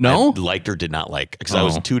really I liked or did not like, because I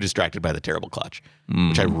was too distracted by the terrible clutch,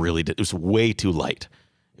 which I really did. It was way too light.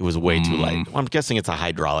 It was way too light. Well, I'm guessing it's a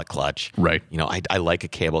hydraulic clutch. Right. I like a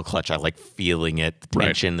cable clutch. I like feeling it, the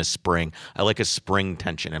tension, the spring. I like a spring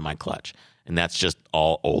tension in my clutch. And that's just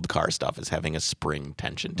all old car stuff, is having a spring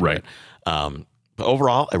tension to it. But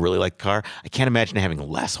overall, I really like the car. I can't imagine having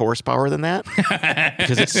less horsepower than that,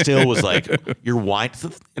 because it still was like your wide.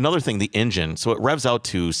 Another thing, the engine. So it revs out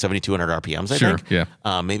to 7,200 RPMs, I think.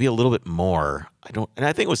 Yeah. Maybe a little bit more. and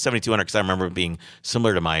I think it was 7,200 because I remember it being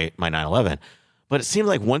similar to my 911. But it seemed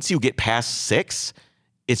like once you get past 6,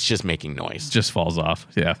 it's just making noise. Just falls off.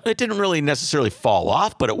 Yeah. It didn't really necessarily fall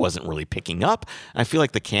off, but it wasn't really picking up. I feel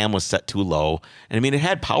like the cam was set too low. And I mean, it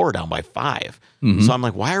had power down by 5. So I'm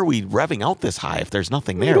like, why are we revving out this high if there's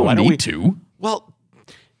nothing there? You Why don't don't need to. Well,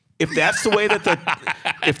 if that's the way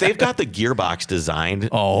that if they've got the gearbox designed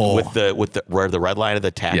with the where the red line of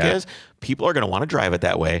the tach is, people are going to want to drive it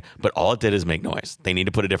that way. But all it did is make noise. They need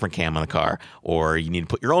to put a different cam on the car, or you need to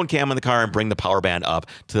put your own cam on the car and bring the power band up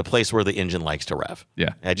to the place where the engine likes to rev.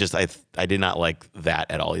 Yeah. I did not like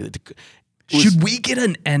that at all. Should we get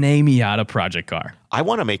an NA Miata project car? I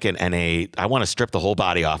want to make an NA. I want to strip the whole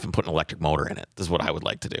body off and put an electric motor in it. This is what I would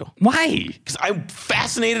like to do. Why? Because I'm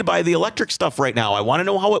fascinated by the electric stuff right now. I want to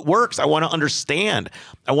know how it works. I want to understand.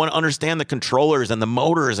 I want to understand the controllers and the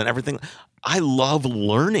motors and everything. I love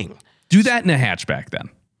learning. Do that in a hatchback then.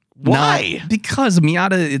 Why? Because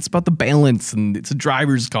Miata, it's about the balance and it's a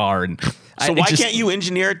driver's car. And so why can't you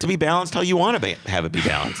engineer it to be balanced how you want to have it be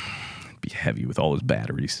balanced? It'd be heavy with all those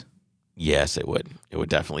batteries. Yes, it would. It would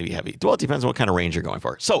definitely be heavy. Well, it depends on what kind of range you're going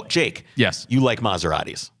for. So, Jake. Yes. You like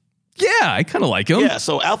Maseratis. Yeah, I kind of like them. Yeah,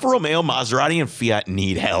 so Alfa Romeo, Maserati, and Fiat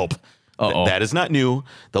need help. That is not new.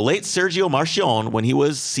 The late Sergio Marchionne, when he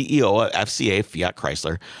was CEO of FCA Fiat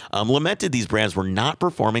Chrysler, lamented these brands were not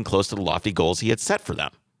performing close to the lofty goals he had set for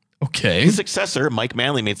them. Okay. His successor, Mike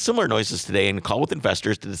Manley, made similar noises today in a call with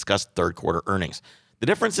investors to discuss third quarter earnings. The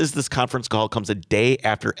difference is this conference call comes a day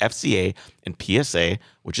after FCA and PSA,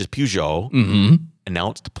 which is Peugeot,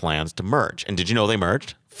 announced plans to merge. And did you know they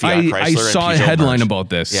merged? Fiat Chrysler I saw and Peugeot a headline merged. about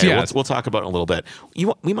this. Yeah, we'll talk about it in a little bit.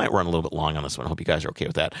 We might run a little bit long on this one. I hope you guys are okay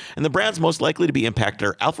with that. And the brands most likely to be impacted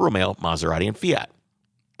are Alfa Romeo, Maserati, and Fiat.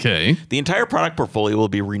 Okay. The entire product portfolio will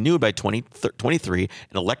be renewed by 2023,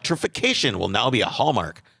 and electrification will now be a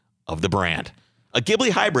hallmark of the brand. A Ghibli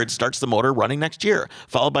hybrid starts the motor running next year,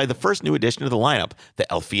 followed by the first new addition to the lineup, the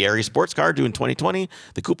Alfieri sports car due in 2020.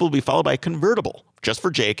 The coupe will be followed by a convertible, just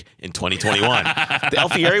for Jake, in 2021. The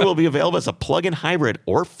Alfieri will be available as a plug-in hybrid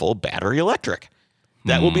or full battery electric.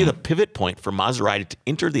 That will be the pivot point for Maserati to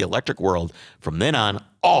enter the electric world. From then on,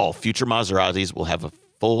 all future Maseratis will have a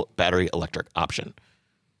full battery electric option.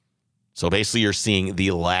 So basically, you're seeing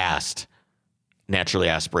the last naturally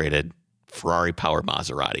aspirated Ferrari-powered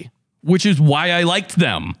Maserati. Which is why I liked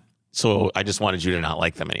them. So I just wanted you to not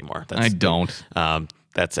like them anymore. I don't.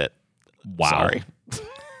 That's it. Wow. Sorry.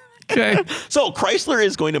 Okay. So Chrysler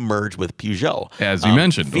is going to merge with Peugeot. As you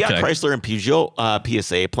mentioned. Fiat Okay. Chrysler and Peugeot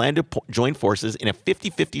PSA plan to join forces in a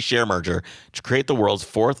 50-50 share merger to create the world's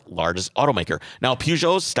fourth largest automaker. Now,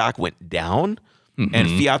 Peugeot's stock went down and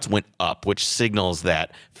Fiat's went up, which signals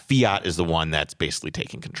that Fiat is the one that's basically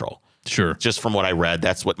taking control. Sure. Just from what I read,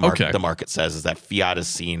 that's what Okay. the market says, is that Fiat is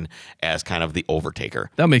seen as kind of the overtaker.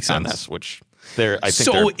 That makes on sense. this, which I think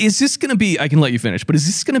So is this going to be, I can let you finish, but is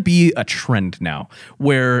this going to be a trend now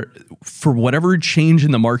where for whatever change in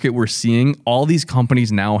the market we're seeing, all these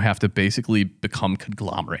companies now have to basically become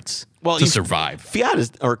conglomerates to survive?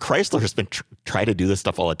 Fiat or Chrysler has been try to do this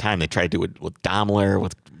stuff all the time. They try to do it with Daimler,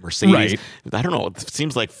 with Mercedes. Right. I don't know. It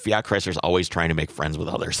seems like Fiat Chrysler is always trying to make friends with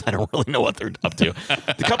others. I don't really know what they're up to.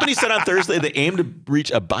 The company said on Thursday they aim to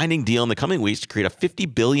reach a binding deal in the coming weeks to create a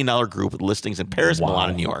 $50 billion group with listings in Paris, Milan,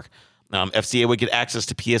 and New York. FCA would get access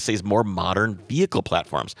to PSA's more modern vehicle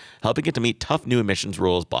platforms, helping it to meet tough new emissions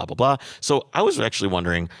rules, blah, blah, blah. So I was actually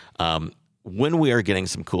wondering when we are getting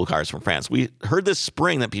some cool cars from France. We heard this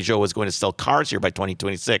spring that Peugeot was going to sell cars here by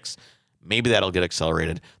 2026. Maybe that'll get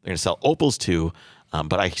accelerated. They're going to sell Opels too.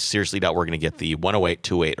 But I seriously doubt we're going to get the 108,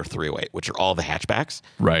 208, or 308, which are all the hatchbacks.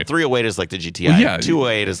 Right. 308 is like the GTI. Well, yeah.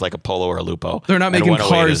 208 is like a Polo or a Lupo. They're not And making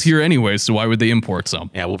 108 cars here anyway, so why would they import some?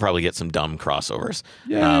 Yeah, we'll probably get some dumb crossovers.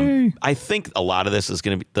 Yay. I think a lot of this is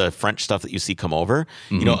going to be the French stuff that you see come over.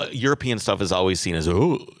 You know, European stuff is always seen as,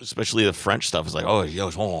 especially the French stuff is like,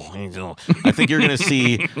 I think you're going to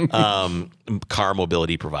see car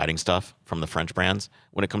mobility providing stuff from the French brands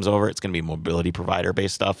when it comes over. It's going to be mobility provider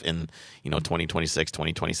based stuff in 2026,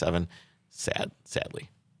 2027. Sadly.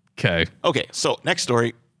 Okay, so next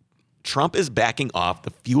story. Trump is backing off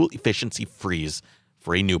the fuel efficiency freeze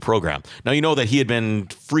for a new program. Now, you know that he had been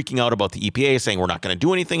freaking out about the EPA, saying we're not going to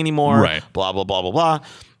do anything anymore, Right. blah, blah, blah, blah, blah.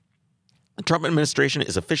 The Trump administration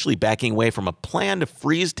is officially backing away from a plan to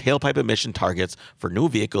freeze tailpipe emission targets for new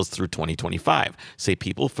vehicles through 2025, say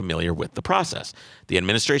people familiar with the process. The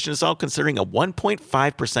administration is now considering a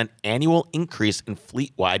 1.5% annual increase in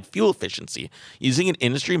fleet-wide fuel efficiency, using an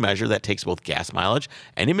industry measure that takes both gas mileage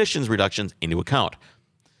and emissions reductions into account.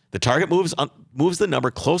 The target moves the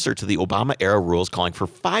number closer to the Obama-era rules calling for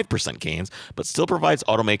 5% gains, but still provides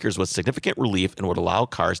automakers with significant relief and would allow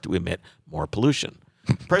cars to emit more pollution.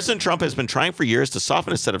 President Trump has been trying for years to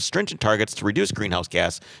soften a set of stringent targets to reduce greenhouse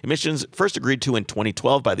gas emissions first agreed to in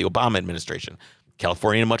 2012 by the Obama administration.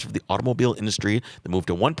 California and much of the automobile industry, the move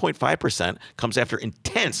to 1.5% comes after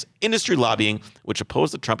intense industry lobbying, which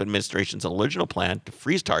opposed the Trump administration's original plan to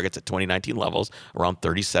freeze targets at 2019 levels around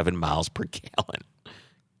 37 miles per gallon.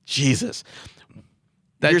 Jesus.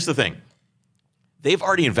 Here's the thing. They've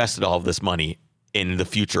already invested all of this money in the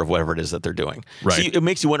future of whatever it is that they're doing. Right. So it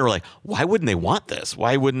makes you wonder, like, why wouldn't they want this?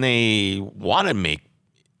 Why wouldn't they want to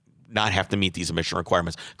not have to meet these emission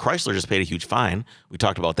requirements? Chrysler just paid a huge fine. We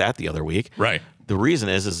talked about that the other week. Right. The reason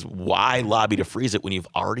is why lobby to freeze it when you've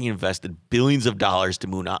already invested billions of dollars to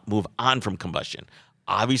move on from combustion?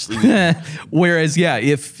 Obviously. Whereas,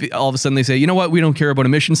 if all of a sudden they say, you know what, we don't care about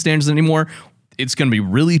emission standards anymore, it's going to be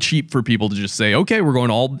really cheap for people to just say, okay, we're going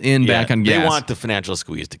all in back on gas. They want the financial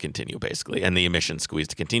squeeze to continue, basically, and the emission squeeze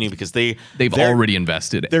to continue because they've already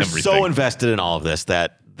invested They're everything. so invested in all of this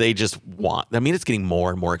that they just want. I mean, it's getting more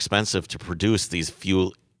and more expensive to produce these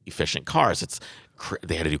fuel-efficient cars.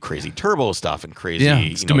 They had to do crazy turbo stuff and crazy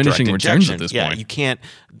it's diminishing direct returns injection. at this point. You can't.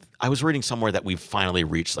 I was reading somewhere that we've finally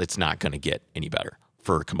reached. It's not going to get any better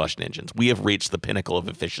for combustion engines. We have reached the pinnacle of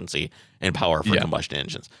efficiency and power for combustion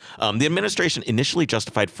engines. The administration initially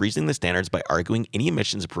justified freezing the standards by arguing any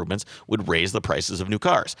emissions improvements would raise the prices of new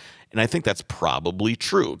cars. And I think that's probably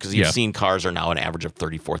true because you've seen cars are now an average of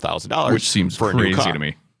 $34,000, which seems for crazy a new car to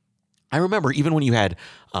me. I remember even when you had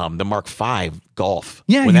the Mark V Golf.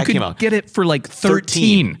 Yeah, when you that could came out, get it for like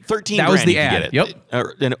 13. 13 That was grand the you could ad. get it.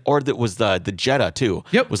 Yep. Or that was the Jetta too.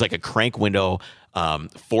 Yep. It was like a crank window,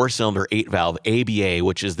 4-cylinder, 8-valve ABA,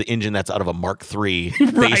 which is the engine that's out of a Mark III,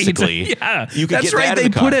 basically. Yeah, you could that's get right. that in They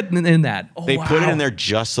the car. put it in that. Oh, They put it wow. in there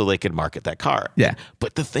just so they could market that car. Yeah.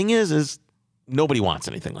 But the thing is nobody wants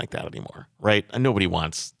anything like that anymore, right? And nobody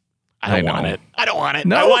wants. I don't want it. I don't want it.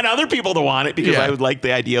 No. I want other people to want it because Yeah. I would like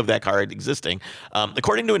the idea of that car existing.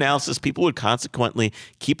 According to analysis, people would consequently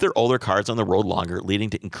keep their older cars on the road longer, leading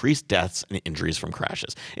to increased deaths and injuries from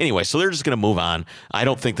crashes. Anyway, so they're just going to move on. I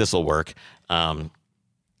don't think this will work. I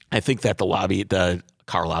think that the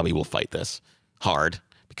car lobby will fight this hard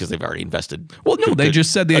because they've already invested. Well, no, they just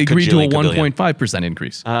said they agreed to a 1.5%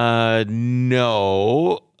 increase.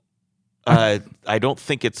 No. I don't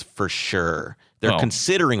think it's for sure. They're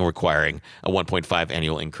considering requiring a 1.5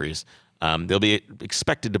 annual increase. They'll be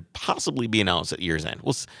expected to possibly be announced at year's end.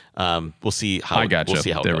 We'll see how. I gotcha. We'll see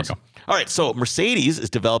how There it we goes. go. All right. So Mercedes is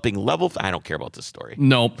developing level. I don't care about this story.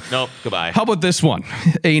 Nope. Goodbye. How about this one?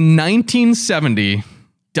 A 1970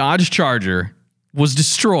 Dodge Charger was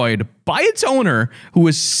destroyed by its owner who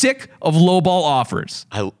was sick of lowball offers.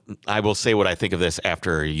 I will say what I think of this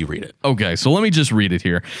after you read it. Okay, so let me just read it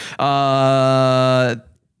here.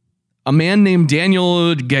 A man named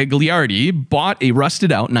Daniel Gagliardi bought a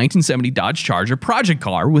rusted out 1970 Dodge Charger project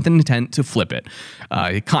car with an intent to flip it.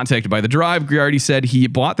 Contacted by The Drive, Gagliardi said he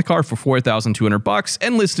bought the car for $4,200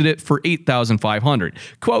 and listed it for $8,500.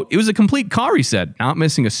 Quote, "It was a complete car," he said, "not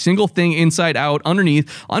missing a single thing inside out,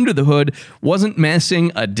 underneath, under the hood, wasn't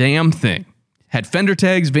missing a damn thing. Had fender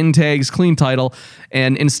tags, VIN tags, clean title,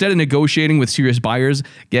 and instead of negotiating with serious buyers,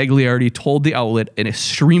 Gagliardi told the outlet a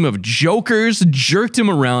stream of jokers jerked him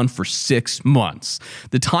around for 6 months.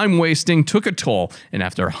 The time wasting took a toll, and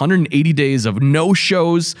after 180 days of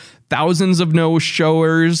no-shows, thousands of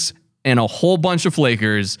no-showers, and a whole bunch of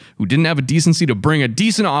flakers who didn't have a decency to bring a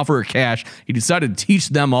decent offer of cash, he decided to teach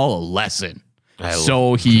them all a lesson."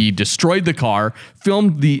 So he destroyed the car,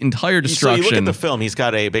 filmed the entire destruction. So you look at the film, he's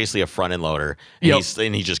got basically a front end loader, and,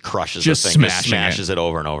 and he just crushes Just the thing, smashes it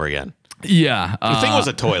over and over again. Yeah. The thing was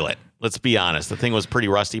a toilet. Let's be honest. The thing was pretty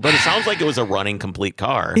rusty, but it sounds like it was a running complete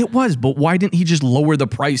car. It was, but why didn't he just lower the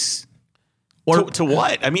price? Or to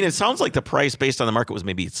what? I mean, it sounds like the price based on the market was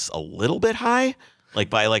maybe a little bit high, like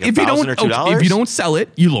by like $1,000 or $2. If you don't sell it,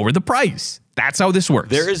 you lower the price. That's how this works.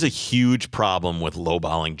 There is a huge problem with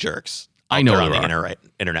lowballing jerks. I know on the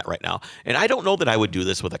internet right now. And I don't know that I would do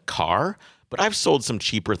this with a car, but I've sold some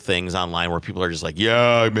cheaper things online where people are just like,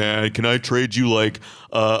 "Yeah, man, can I trade you like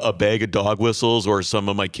a bag of dog whistles or some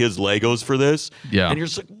of my kids' Legos for this?" Yeah. And you're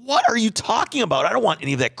just like, "What are you talking about? I don't want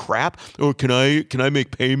any of that crap." Or can I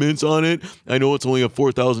make payments on it? I know it's only a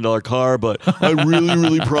 $4,000 car, but I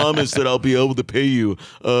really promise that I'll be able to pay you.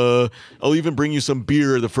 I'll even bring you some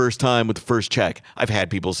beer the first time with the first check. I've had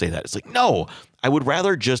people say that. It's like, no, I would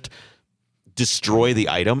rather just destroy the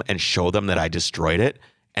item and show them that I destroyed it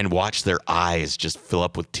and watch their eyes just fill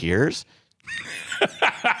up with tears.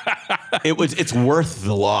 It's worth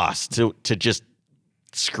the loss to just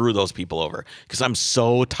screw those people over, because I'm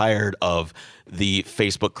so tired of the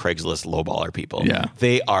Facebook Craigslist lowballer people. Yeah.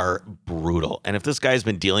 They are brutal. And if this guy's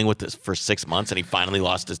been dealing with this for 6 months and he finally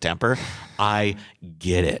lost his temper, I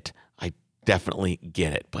get it. I definitely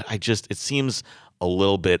get it. But it seems a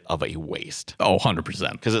little bit of a waste, Oh,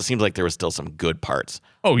 100%. because it seems like there was still some good parts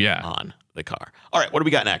Oh, yeah. on the car. All right, what do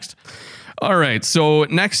we got next? All right. So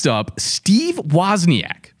next up, Steve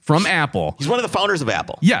Wozniak from Apple. He's one of the founders of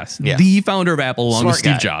Apple. Yes, Yeah. the founder of Apple along with Smart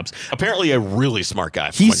Steve guy. Jobs. Apparently a really smart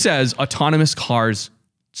guy. He says autonomous cars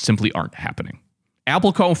simply aren't happening.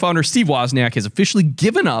 Apple co-founder Steve Wozniak has officially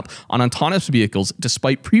given up on autonomous vehicles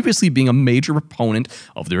despite previously being a major proponent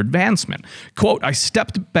of their advancement. Quote, I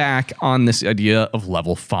stepped back on this idea of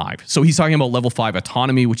level 5. So he's talking about level 5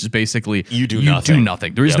 autonomy, which is basically You do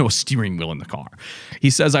nothing. There is no steering wheel in the car.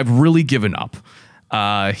 He says, I've really given up.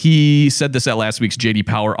 He said this at last week's JD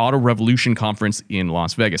Power Auto Revolution conference in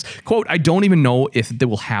Las Vegas. Quote, I don't even know if that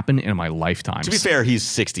will happen in my lifetime. To be fair, he's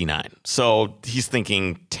 69. So he's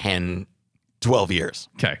thinking 10, 12 years.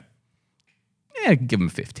 Okay. Yeah, give him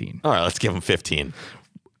 15. All right, let's give him 15.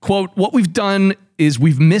 Quote, what we've done is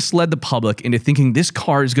we've misled the public into thinking this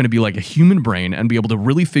car is going to be like a human brain and be able to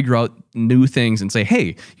really figure out new things and say,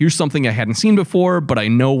 hey, here's something I hadn't seen before, but I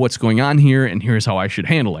know what's going on here, and here's how I should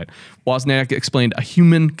handle it. Wozniak explained a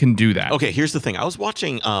human can do that. Okay, here's the thing. I was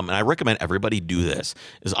watching, and I recommend everybody do this,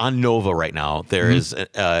 is on Nova right now. There is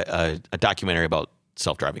a documentary about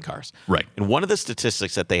self-driving cars. Right. And one of the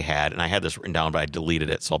statistics that they had, and I had this written down, but I deleted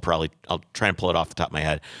it, so I'll try and pull it off the top of my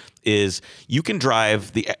head, is you can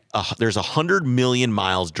drive there's 100 million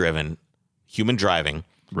miles driven, human driving,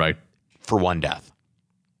 Right. for one death.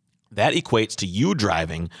 That equates to you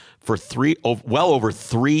driving for well over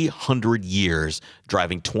 300 years,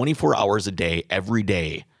 driving 24 hours a day, every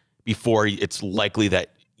day, before it's likely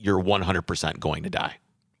that you're 100% going to die.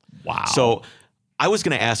 Wow. So I was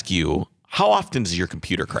going to ask you, how often does your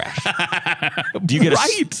computer crash? Do you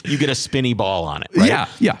get you get a spinny ball on it, right?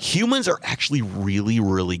 Yeah. Humans are actually really,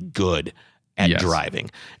 really good at Yes. driving.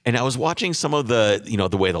 And I was watching some of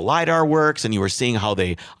the way the LiDAR works, and you were seeing how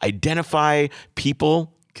they identify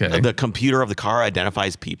people. Okay. The computer of the car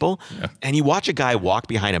identifies people. Yeah. And you watch a guy walk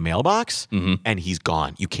behind a mailbox and he's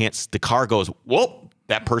gone. The car goes, whoa,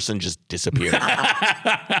 that person just disappeared.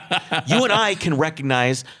 You and I can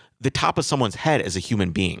recognize the top of someone's head as a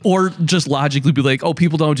human being. Or just logically be like, oh,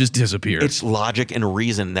 people don't just disappear. It's logic and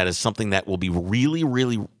reason that is something that will be really,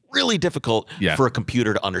 really, really difficult for a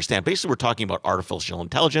computer to understand. Basically, we're talking about artificial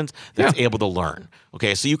intelligence that's able to learn.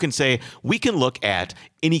 Okay, so you can say, we can look at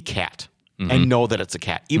any cat and know that it's a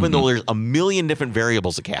cat, even though there's a million different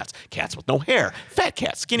variables of cats. Cats with no hair, fat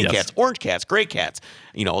cats, skinny cats, orange cats, gray cats,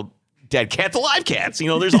 dead cats, alive cats.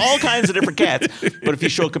 There's all kinds of different cats. But if you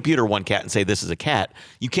show a computer one cat and say this is a cat,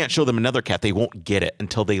 you can't show them another cat. They won't get it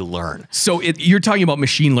until they learn. So you're talking about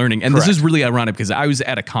machine learning, and Correct. this is really ironic because I was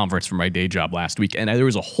at a conference for my day job last week, and there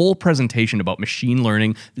was a whole presentation about machine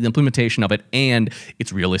learning, the implementation of it, and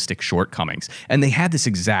its realistic shortcomings. And they had this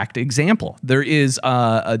exact example. There is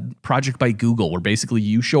a project by Google where basically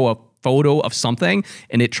you show a photo of something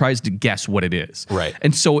and it tries to guess what it is. Right.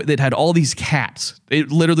 And so it had all these cats.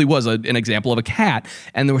 It literally was an example of a cat.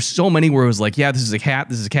 And there were so many where it was like, yeah, this is a cat,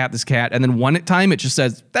 this is a cat, this is a cat. And then one time it just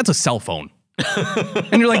says, that's a cell phone.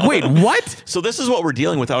 And you're like, wait, what? So this is what we're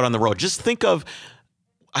dealing with out on the road. Just think of,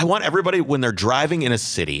 I want everybody, when they're driving in a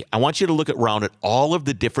city, I want you to look around at all of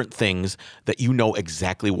the different things that you know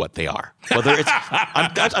exactly what they are. Whether it's,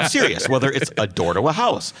 I'm serious, whether it's a door to a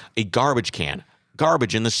house, a garbage can,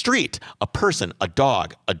 garbage in the street, a person, a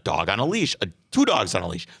dog on a leash, two dogs on a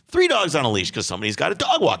leash, three dogs on a leash because somebody's got a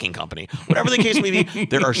dog walking company. Whatever the case may be,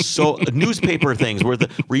 there are newspaper things where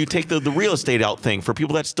you take the real estate out thing for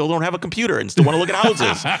people that still don't have a computer and still want to look at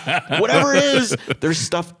houses. Whatever it is, there's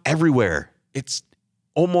stuff everywhere. It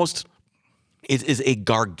is a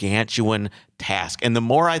gargantuan task. And the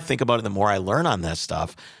more I think about it, the more I learn on this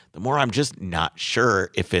stuff, the more I'm just not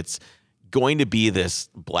sure if it's going to be this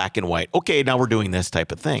black and white, okay, now we're doing this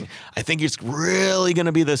type of thing. I think it's really going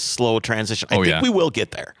to be this slow transition. I think we will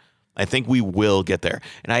get there.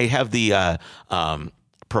 And I have the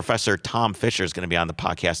Professor Tom Fisher is going to be on the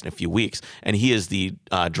podcast in a few weeks, and he is the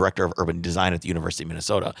director of urban design at the University of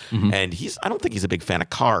Minnesota. And I don't think he's a big fan of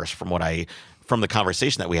cars from the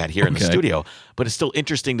conversation that we had here in the studio, but it's still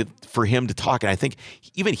interesting for him to talk. And I think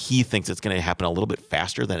even he thinks it's going to happen a little bit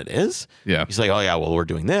faster than it is. Yeah. He's like, oh yeah, well, we're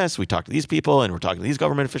doing this. We talked to these people and we're talking to these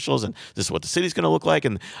government officials and this is what the city's going to look like.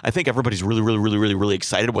 And I think everybody's really, really, really, really, really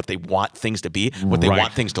excited what they want things to be, what they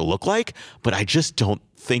want things to look like. But I just don't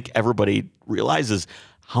think everybody realizes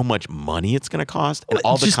how much money it's going to cost and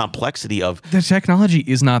all the complexity of the technology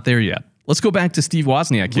is not there yet. Let's go back to Steve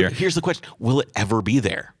Wozniak here. Here's the question. Will it ever be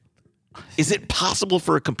there? Is it possible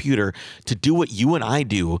for a computer to do what you and I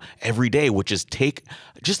do every day, which is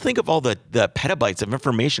just think of all the petabytes of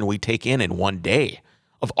information we take in one day,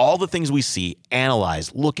 of all the things we see,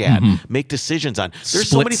 analyze, look at, make decisions on. There's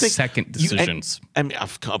so many things. Split-second decisions. I mean,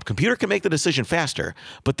 a computer can make the decision faster,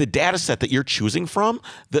 but the data set that you're choosing from,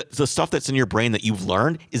 the stuff that's in your brain that you've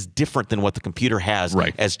learned, is different than what the computer has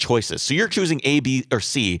as choices. So you're choosing A, B, or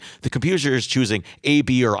C. The computer is choosing A,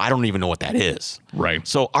 B, or I don't even know what that is. Right.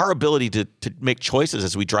 So our ability to make choices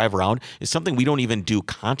as we drive around is something we don't even do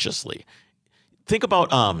consciously. Think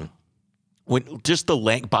about when just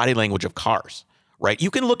the body language of cars. Right,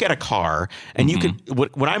 you can look at a car, and you can.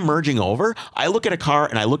 When I'm merging over, I look at a car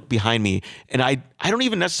and I look behind me, and I don't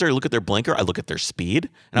even necessarily look at their blinker. I look at their speed.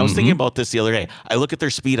 And I was thinking about this the other day. I look at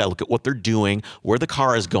their speed. I look at what they're doing, where the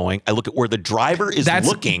car is going. I look at where the driver is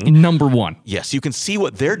looking. That's number one. Yes, you can see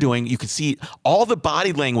what they're doing. You can see all the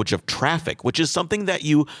body language of traffic, which is something that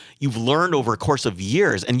you've learned over a course of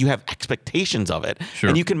years, and you have expectations of it,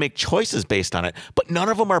 and you can make choices based on it. But none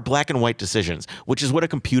of them are black and white decisions, which is what a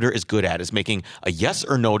computer is good at: is making a yes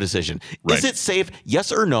or no decision. Right. Is it safe,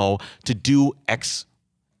 yes or no, to do X?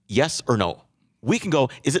 Yes or no? We can go,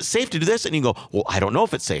 is it safe to do this? And you can go, well, I don't know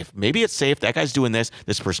if it's safe. Maybe it's safe. That guy's doing this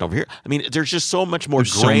person over here. I mean, there's just so much more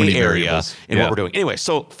gray area in what we're doing. Anyway,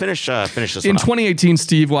 so finish this In one 2018,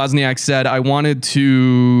 Steve Wozniak said, I wanted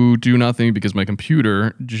to do nothing because my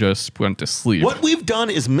computer just went to sleep. What we've done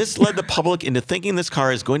is misled the public into thinking this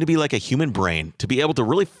car is going to be like a human brain, to be able to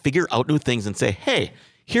really figure out new things and say, hey,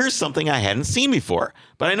 here's something I hadn't seen before,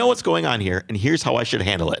 but I know what's going on here, and here's how I should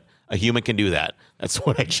handle it. A human can do that. That's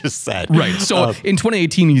what I just said. Right. So in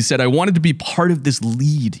 2018, he said, I wanted to be part of this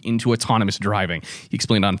lead into autonomous driving. He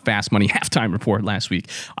explained on Fast Money Halftime Report last week.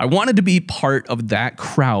 I wanted to be part of that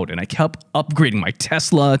crowd, and I kept upgrading my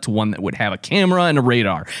Tesla to one that would have a camera and a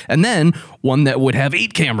radar, and then one that would have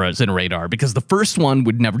 8 cameras and a radar, because the first one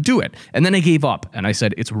would never do it. And then I gave up, and I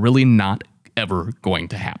said, it's really not ever going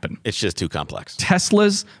to happen. It's just too complex.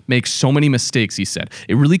 Teslas make so many mistakes, he said.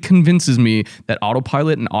 It really convinces me that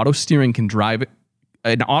autopilot and auto steering can drive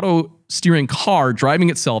an auto steering car driving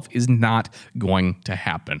itself is not going to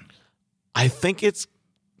happen. I think it's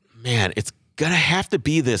going to have to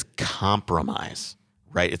be this compromise,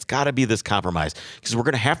 right? It's got to be this compromise, because we're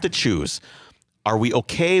going to have to choose. Are we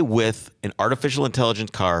okay with an artificial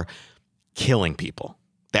intelligence car killing people?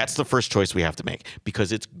 That's the first choice we have to make,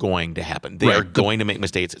 because it's going to happen. They are going to make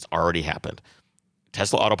mistakes. It's already happened.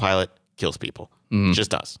 Tesla Autopilot kills people. It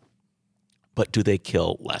just does. But do they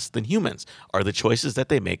kill less than humans? Are the choices that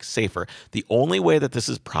they make safer? The only way that this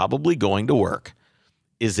is probably going to work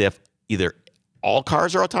is if either all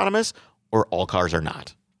cars are autonomous or all cars are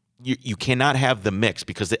not. You cannot have the mix,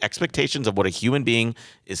 because the expectations of what a human being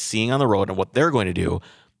is seeing on the road and what they're going to do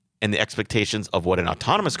and the expectations of what an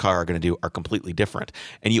autonomous car are going to do are completely different.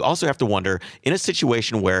 And you also have to wonder, in a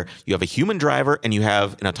situation where you have a human driver and you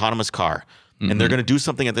have an autonomous car, and they're going to do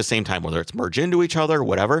something at the same time, whether it's merge into each other or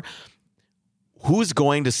whatever, who's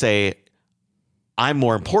going to say, I'm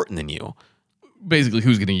more important than you? Basically,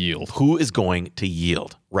 who's going to yield? Who is going to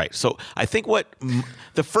yield? Right. So I think what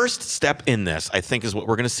the first step in this, I think, is what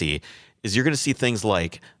we're going to see, is you're going to see things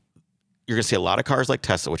like, you're going to see a lot of cars like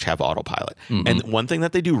Tesla, which have autopilot. And one thing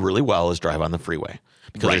that they do really well is drive on the freeway,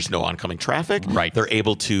 because there's no oncoming traffic. Right. They're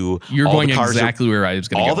able to. You're going exactly where I was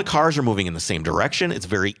going to go. All the cars are moving in the same direction. It's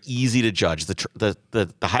very easy to judge.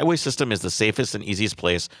 The highway system is the safest and easiest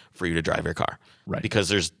place for you to drive your car. Right. Because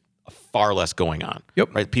there's far less going on.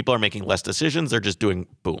 Yep. Right. People are making less decisions. They're just doing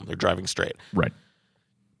boom. They're driving straight. Right.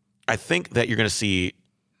 I think that you're going to see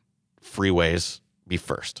freeways be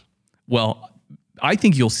first. Well, I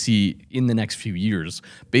think you'll see in the next few years,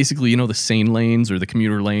 basically, the sane lanes or the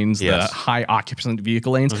commuter lanes, the high occupancy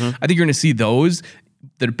vehicle lanes. I think you're going to see those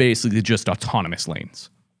that are basically just autonomous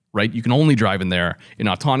lanes, right? You can only drive in there in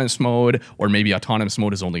autonomous mode, or maybe autonomous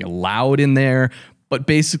mode is only allowed in there. But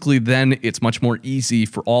basically, then it's much more easy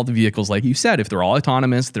for all the vehicles, like you said, if they're all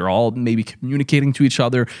autonomous, they're all maybe communicating to each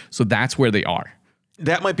other. So that's where they are.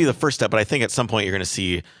 That might be the first step, but I think at some point you're going to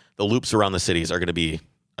see the loops around the cities are going to be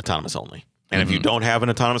autonomous only. And if you don't have an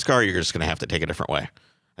autonomous car, you're just going to have to take a different way.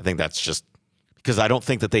 I think that's just because I don't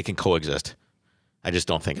think that they can coexist. I just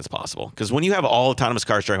don't think it's possible. Because when you have all autonomous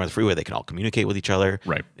cars driving on the freeway, they can all communicate with each other.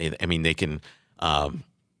 Right. I mean, they can,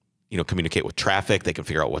 communicate with traffic. They can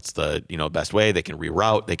figure out what's the, best way. They can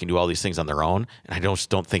reroute. They can do all these things on their own. And I just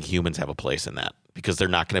don't think humans have a place in that because they're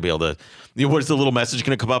not going to be able to. What's the little message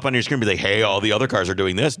going to come up on your screen? Be like, hey, all the other cars are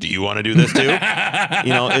doing this. Do you want to do this too?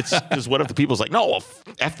 It's because what if the people's like, no, well,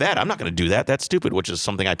 F that. I'm not going to do that. That's stupid, which is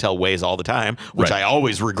something I tell Waze all the time, which I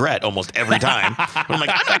always regret almost every time. I'm like,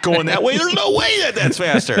 I'm not going that way. There's no way that's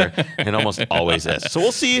faster. And almost always is. So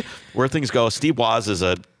we'll see where things go. Steve Woz is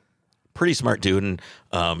a pretty smart dude. And,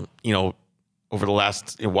 over the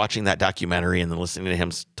last, watching that documentary and then listening to him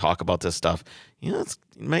talk about this stuff, it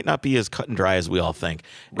might not be as cut and dry as we all think.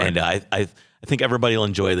 Right. And I think everybody will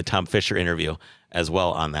enjoy the Tom Fisher interview as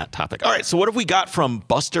well on that topic. All right, so what have we got from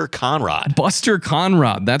Buster Conrad? Buster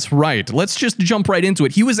Conrad, that's right. Let's just jump right into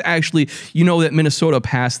it. He was actually, that Minnesota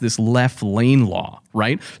passed this left lane law,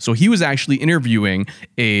 right? So he was actually interviewing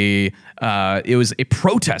it was a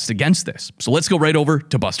protest against this. So let's go right over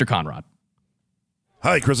to Buster Conrad.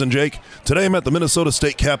 Hi, Chris and Jake. Today I'm at the Minnesota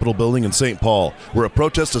State Capitol building in St. Paul, where a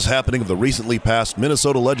protest is happening of the recently passed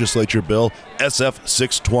Minnesota Legislature Bill SF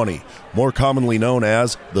 620, more commonly known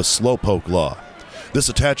as the Slowpoke Law. This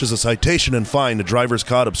attaches a citation and fine to drivers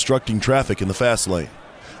caught obstructing traffic in the fast lane.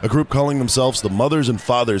 A group calling themselves the Mothers and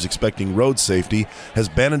Fathers Expecting Road Safety has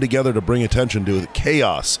banded together to bring attention to the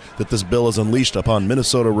chaos that this bill has unleashed upon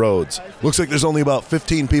Minnesota roads. Looks like there's only about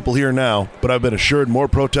 15 people here now, but I've been assured more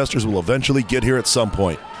protesters will eventually get here at some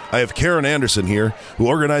point. I have Karen Anderson here, who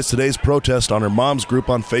organized today's protest on her mom's group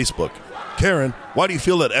on Facebook. Karen, why do you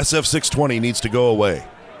feel that SF 620 needs to go away?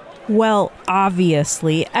 Well,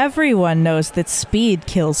 obviously, everyone knows that speed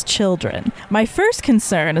kills children. My first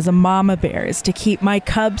concern as a mama bear is to keep my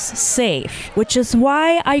cubs safe, which is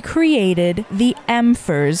why I created the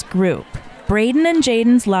MFERS group. Braden and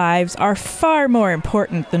Jaden's lives are far more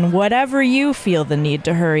important than whatever you feel the need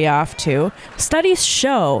to hurry off to. Studies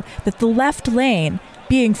show that the left lane,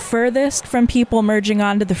 being furthest from people merging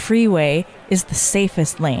onto the freeway, is the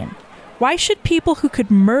safest lane. Why should people who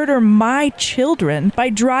could murder my children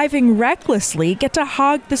by driving recklessly get to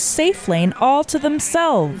hog the safe lane all to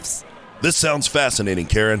themselves? This sounds fascinating,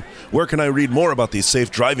 Karen. Where can I read more about these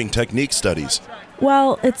safe driving technique studies?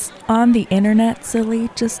 Well, it's on the internet,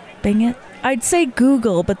 silly. Just Bing it. I'd say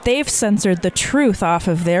Google, but they've censored the truth off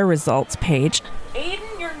of their results page.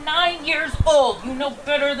 Aiden, you're 9 years old. You know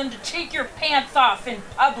better than to take your pants off in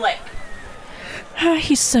public.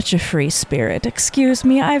 He's such a free spirit. Excuse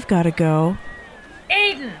me, I've got to go.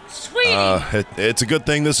 Aiden, sweetie! It's a good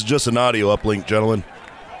thing this is just an audio uplink, gentlemen.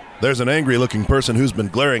 There's an angry-looking person who's been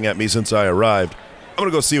glaring at me since I arrived. I'm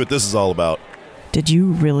gonna go see what this is all about. Did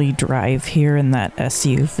you really drive here in that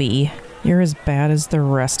SUV? You're as bad as the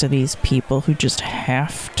rest of these people who just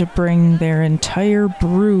have to bring their entire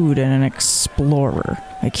brood in an Explorer.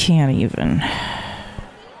 I can't even...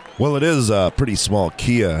 Well, it is a pretty small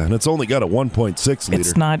Kia, and it's only got a 1.6 liter.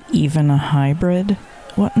 It's not even a hybrid?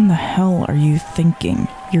 What in the hell are you thinking?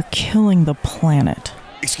 You're killing the planet.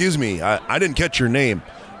 Excuse me, I didn't catch your name.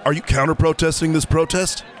 Are you counter-protesting this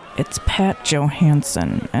protest? It's Pat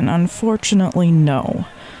Johansson, and unfortunately, no.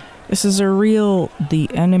 This is a real the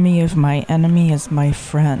enemy of my enemy is my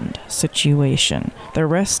friend situation. The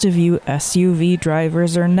rest of you SUV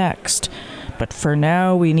drivers are next. But for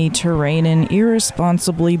now, we need to rein in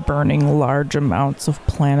irresponsibly burning large amounts of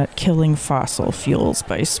planet-killing fossil fuels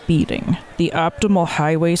by speeding. The optimal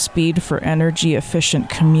highway speed for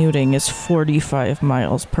energy-efficient commuting is 45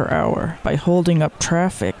 miles per hour. By holding up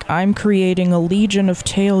traffic, I'm creating a legion of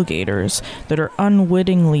tailgaters that are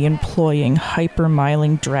unwittingly employing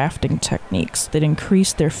hypermiling drafting techniques that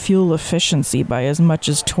increase their fuel efficiency by as much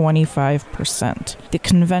as 25%. The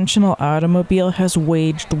conventional automobile has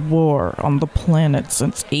waged war on the planet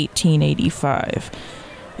since 1885.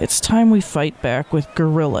 It's time we fight back with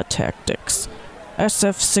guerrilla tactics.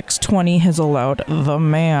 SF 620 has allowed the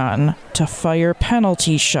man to fire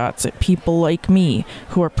penalty shots at people like me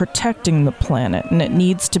who are protecting the planet, and it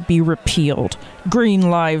needs to be repealed.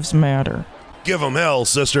 Green lives matter. Give 'em hell,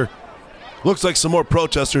 sister. Looks like some more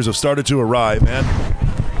protesters have started to arrive, and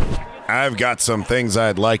I've got some things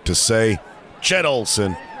I'd like to say. Chet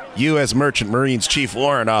Olson, U.S. Merchant Marines Chief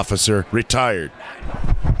Warrant Officer, retired.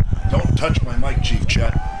 Don't touch my mic, Chief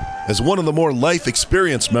Chet. As one of the more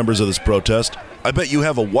life-experienced members of this protest, I bet you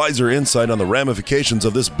have a wiser insight on the ramifications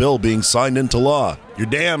of this bill being signed into law. You're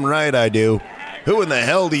damn right I do. Who in the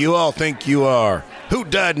hell do you all think you are? Who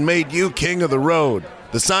died and made you king of the road?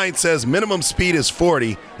 The sign says minimum speed is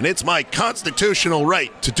 40, and it's my constitutional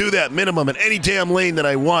right to do that minimum in any damn lane that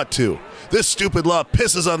I want to. This stupid law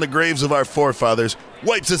pisses on the graves of our forefathers,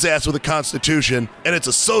 wipes his ass with the Constitution, and it's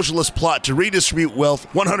a socialist plot to redistribute wealth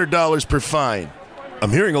 $100 per fine.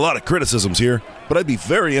 I'm hearing a lot of criticisms here, but I'd be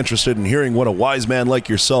very interested in hearing what a wise man like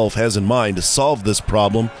yourself has in mind to solve this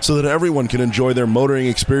problem so that everyone can enjoy their motoring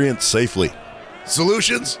experience safely.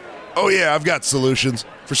 Solutions? Oh yeah, I've got solutions.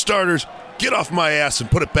 For starters, get off my ass and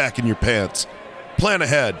put it back in your pants. Plan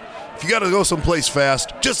ahead. If you gotta go someplace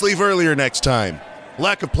fast, just leave earlier next time.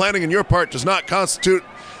 Lack of planning on your part does not constitute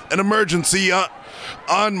an emergency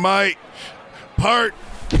on my part.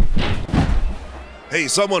 Hey,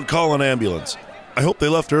 someone call an ambulance. I hope they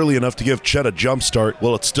left early enough to give Chet a jump start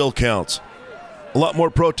while it still counts. A lot more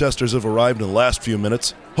protesters have arrived in the last few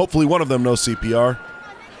minutes. Hopefully one of them knows CPR.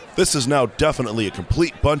 This is now definitely a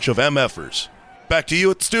complete bunch of MFers. Back to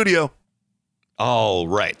you at the studio. All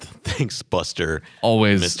right. Thanks, Buster.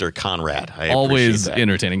 Always, Mr. Conrad. I always appreciate that.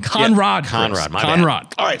 entertaining. Conrad. Yeah, Chris. Conrad, my Conrad.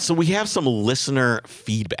 bad. All right, so we have some listener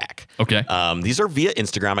feedback. Okay. These are via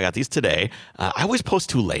Instagram. I got these today. I always post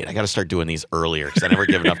too late. I got to start doing these earlier because I never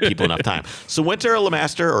give enough people enough time. So Winter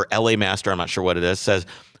LaMaster or LA Master, I'm not sure what it is, says,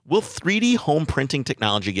 will 3D home printing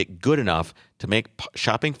technology get good enough to make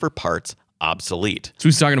shopping for parts obsolete? So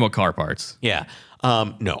he's talking about car parts. Yeah.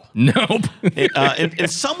 No. Nope. In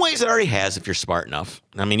some ways, it already has if you're smart enough.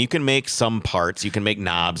 I mean, you can make some parts. You can make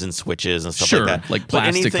knobs and switches and stuff Sure, like that. like But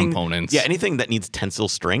plastic components. Yeah, anything that needs tensile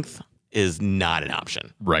strength is not an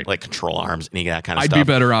option. Right. Like control arms, any of that kind of I'd stuff.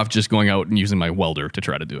 be better off just going out and using my welder to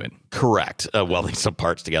try to do it. Correct. Welding some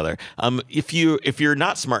parts together. If you're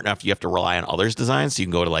not smart enough, you have to rely on others' designs. So you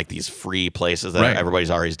can go to like these free places that Right.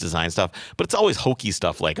 everybody's already designed stuff. But it's always hokey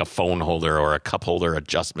stuff like a phone holder or a cup holder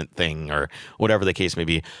adjustment thing or whatever the case may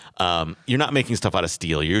be. You're not making stuff out of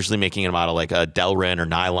steel. You're usually making them out of like a Delrin or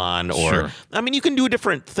nylon or Sure. I mean, you can do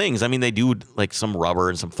different things. I mean, they do like some rubber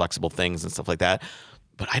and some flexible things and stuff like that.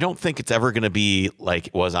 But I don't think it's ever going to be like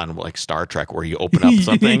it was on like Star Trek where you open up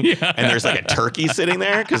something and there's like a turkey sitting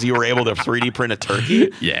there because you were able to 3D print a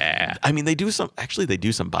turkey. Yeah. I mean, they do some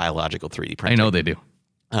biological 3D I printing. know they do.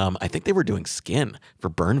 I think they were doing skin for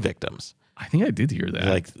burn victims. I think I did hear that.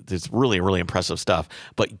 Like it's really, really impressive stuff.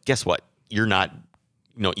 But guess what? You're not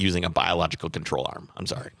using a biological control arm. I'm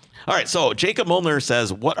sorry. All right. So Jacob Molnar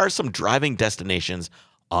says, what are some driving destinations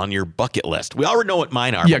on your bucket list? We already know what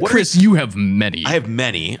mine are. Yeah, but what Chris, you have many. I have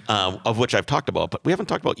many, of which I've talked about, but we haven't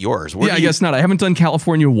talked about yours. Yeah, I guess not. I haven't done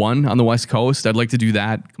California 1 on the West Coast. I'd like to do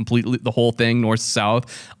that completely, the whole thing, north to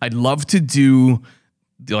south. I'd love to do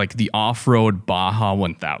the off-road Baja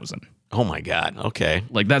 1000. Oh my God. Okay.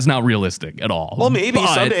 Like, that's not realistic at all. Well, maybe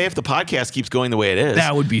But someday if the podcast keeps going the way it is.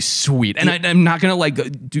 that would be sweet. And I'm not going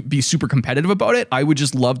to be super competitive about it. I would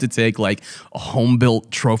just love to take like a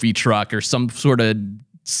home-built trophy truck or some sort of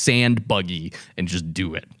sand buggy and just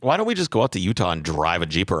do it. Why don't we just go out to Utah and drive a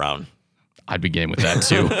Jeep around? I'd be game with that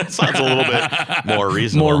too. Sounds a little bit more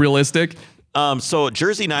reasonable. More realistic. So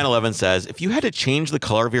Jersey 911 says, if you had to change the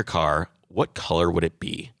color of your car, what color would it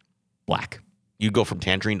be? Black. You'd go from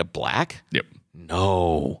tangerine to black? Yep.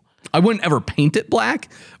 No. I wouldn't ever paint it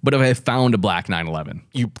black, but if I found a black 911,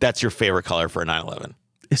 That's your favorite color for a 911.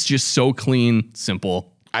 it's just so clean,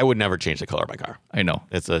 simple. I would never change the color of my car. I know.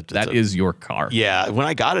 That is your car. Yeah, when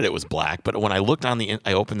I got it, it was black. But when I looked I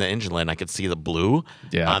opened the engine lid, and I could see the blue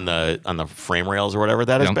on the frame rails or whatever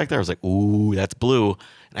that is back there. I was like, "Ooh, that's blue,"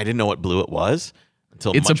 and I didn't know what blue it was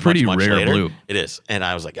until It's much, a pretty much, much rare later. blue. It is, and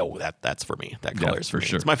I was like, "Oh, that's for me. That color is for me.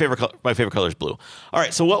 sure. It's my favorite color. My favorite color is blue." All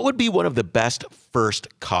right, so what would be one of the best first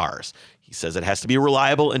cars? He says it has to be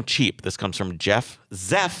reliable and cheap. This comes from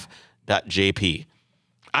Zeph.jp.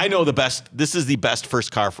 I know the best. This is the best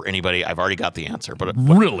first car for anybody. I've already got the answer. But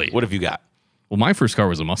Really? what have you got? Well, my first car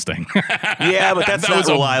was a Mustang. Yeah, but that's That not was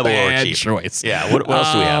a reliable or bad cheap. choice. Yeah. What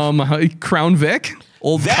else do we have? Crown Vic.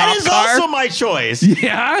 Old That cop is car. also my choice.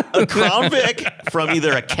 Yeah. A Crown Vic from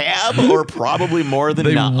either a cab or probably more than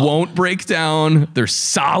They not. won't break down. They're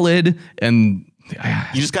solid and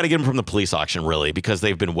You just got to get them from the police auction, really, because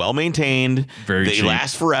they've been well maintained. Very They cheap.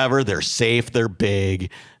 last forever. They're safe. They're big.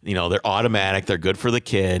 They're automatic. They're good for the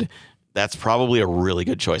kid. That's probably a really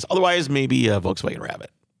good choice. Otherwise, maybe a Volkswagen Rabbit.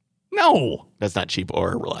 no. That's not cheap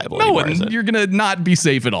or reliable No, anymore, is it? and you're going to not be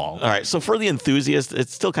safe at all. All right. So for the enthusiast,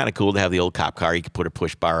 it's still kind of cool to have the old cop car. You could put a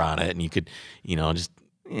push bar on it and you could, just.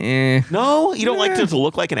 No, you don't like it to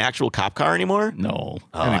look like an actual cop car anymore? No.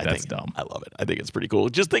 Oh, I think that's dumb. I love it. I think it's pretty cool.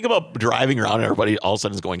 Just think about driving around and everybody all of a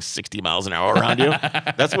sudden is going 60 miles an hour around you.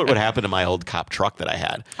 That's what would happen to my old cop truck that I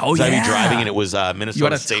had. Oh, So I'd yeah. be driving and it was You Minnesota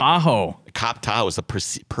had a State. Tahoe. Cop Tahoe was the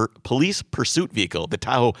police pursuit vehicle, the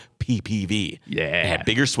Tahoe PPV. Yeah. It had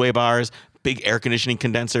bigger sway bars, big air conditioning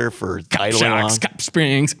condenser for Cop idling along. shocks, cop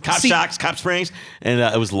springs. Cop See, shocks, cop springs, and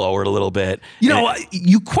it was lowered a little bit. You know And what?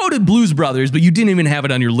 You quoted Blues Brothers, but you didn't even have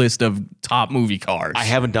it on your list of top movie cars. I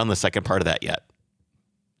haven't done the second part of that yet.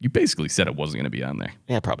 You basically said it wasn't going to be on there.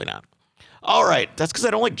 Yeah, probably not. All right. That's because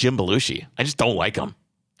I don't like Jim Belushi. I just don't like him.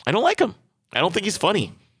 I don't like him. I don't think he's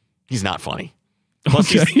funny. He's not funny. Plus,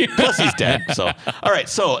 he's dead. So, all right.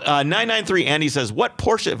 So, 993 Andy says, what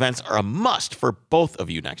Porsche events are a must for both of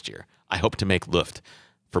you next year? I hope to make Luft.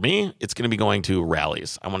 For me, it's going to be going to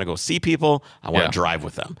rallies. I want to go see people. I want to drive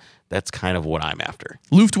with them. That's kind of what I'm after.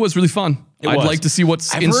 Luft was really fun. I'd was. like to see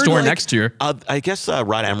what's in store next year. I guess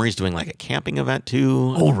Rod Emery's doing like a camping event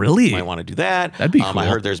too. Oh, really? Might want to do that. That'd be cool. I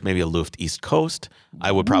heard there's maybe a Luft East Coast.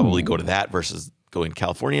 I would probably go to that versus going to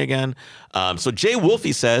California again. So Jay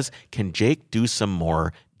Wolfie says, can Jake do some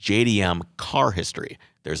more JDM car history?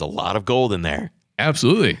 There's a lot of gold in there.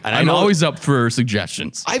 Absolutely. And I'm always up for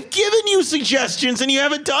suggestions. I've given you suggestions and you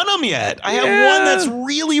haven't done them yet. I have one that's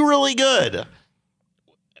really, really good.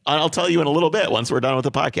 I'll tell you in a little bit once we're done with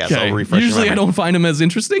the podcast. Okay. I'll refresh Usually your I memory. don't find them as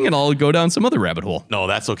interesting and I'll go down some other rabbit hole. No,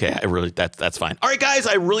 that's okay. That's fine. All right, guys,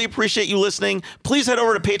 I really appreciate you listening. Please head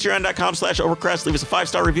over to patreon.com/Overcrest. Leave us a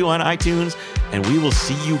 5-star review on iTunes, and we will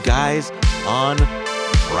see you guys on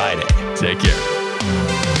Friday. Take care.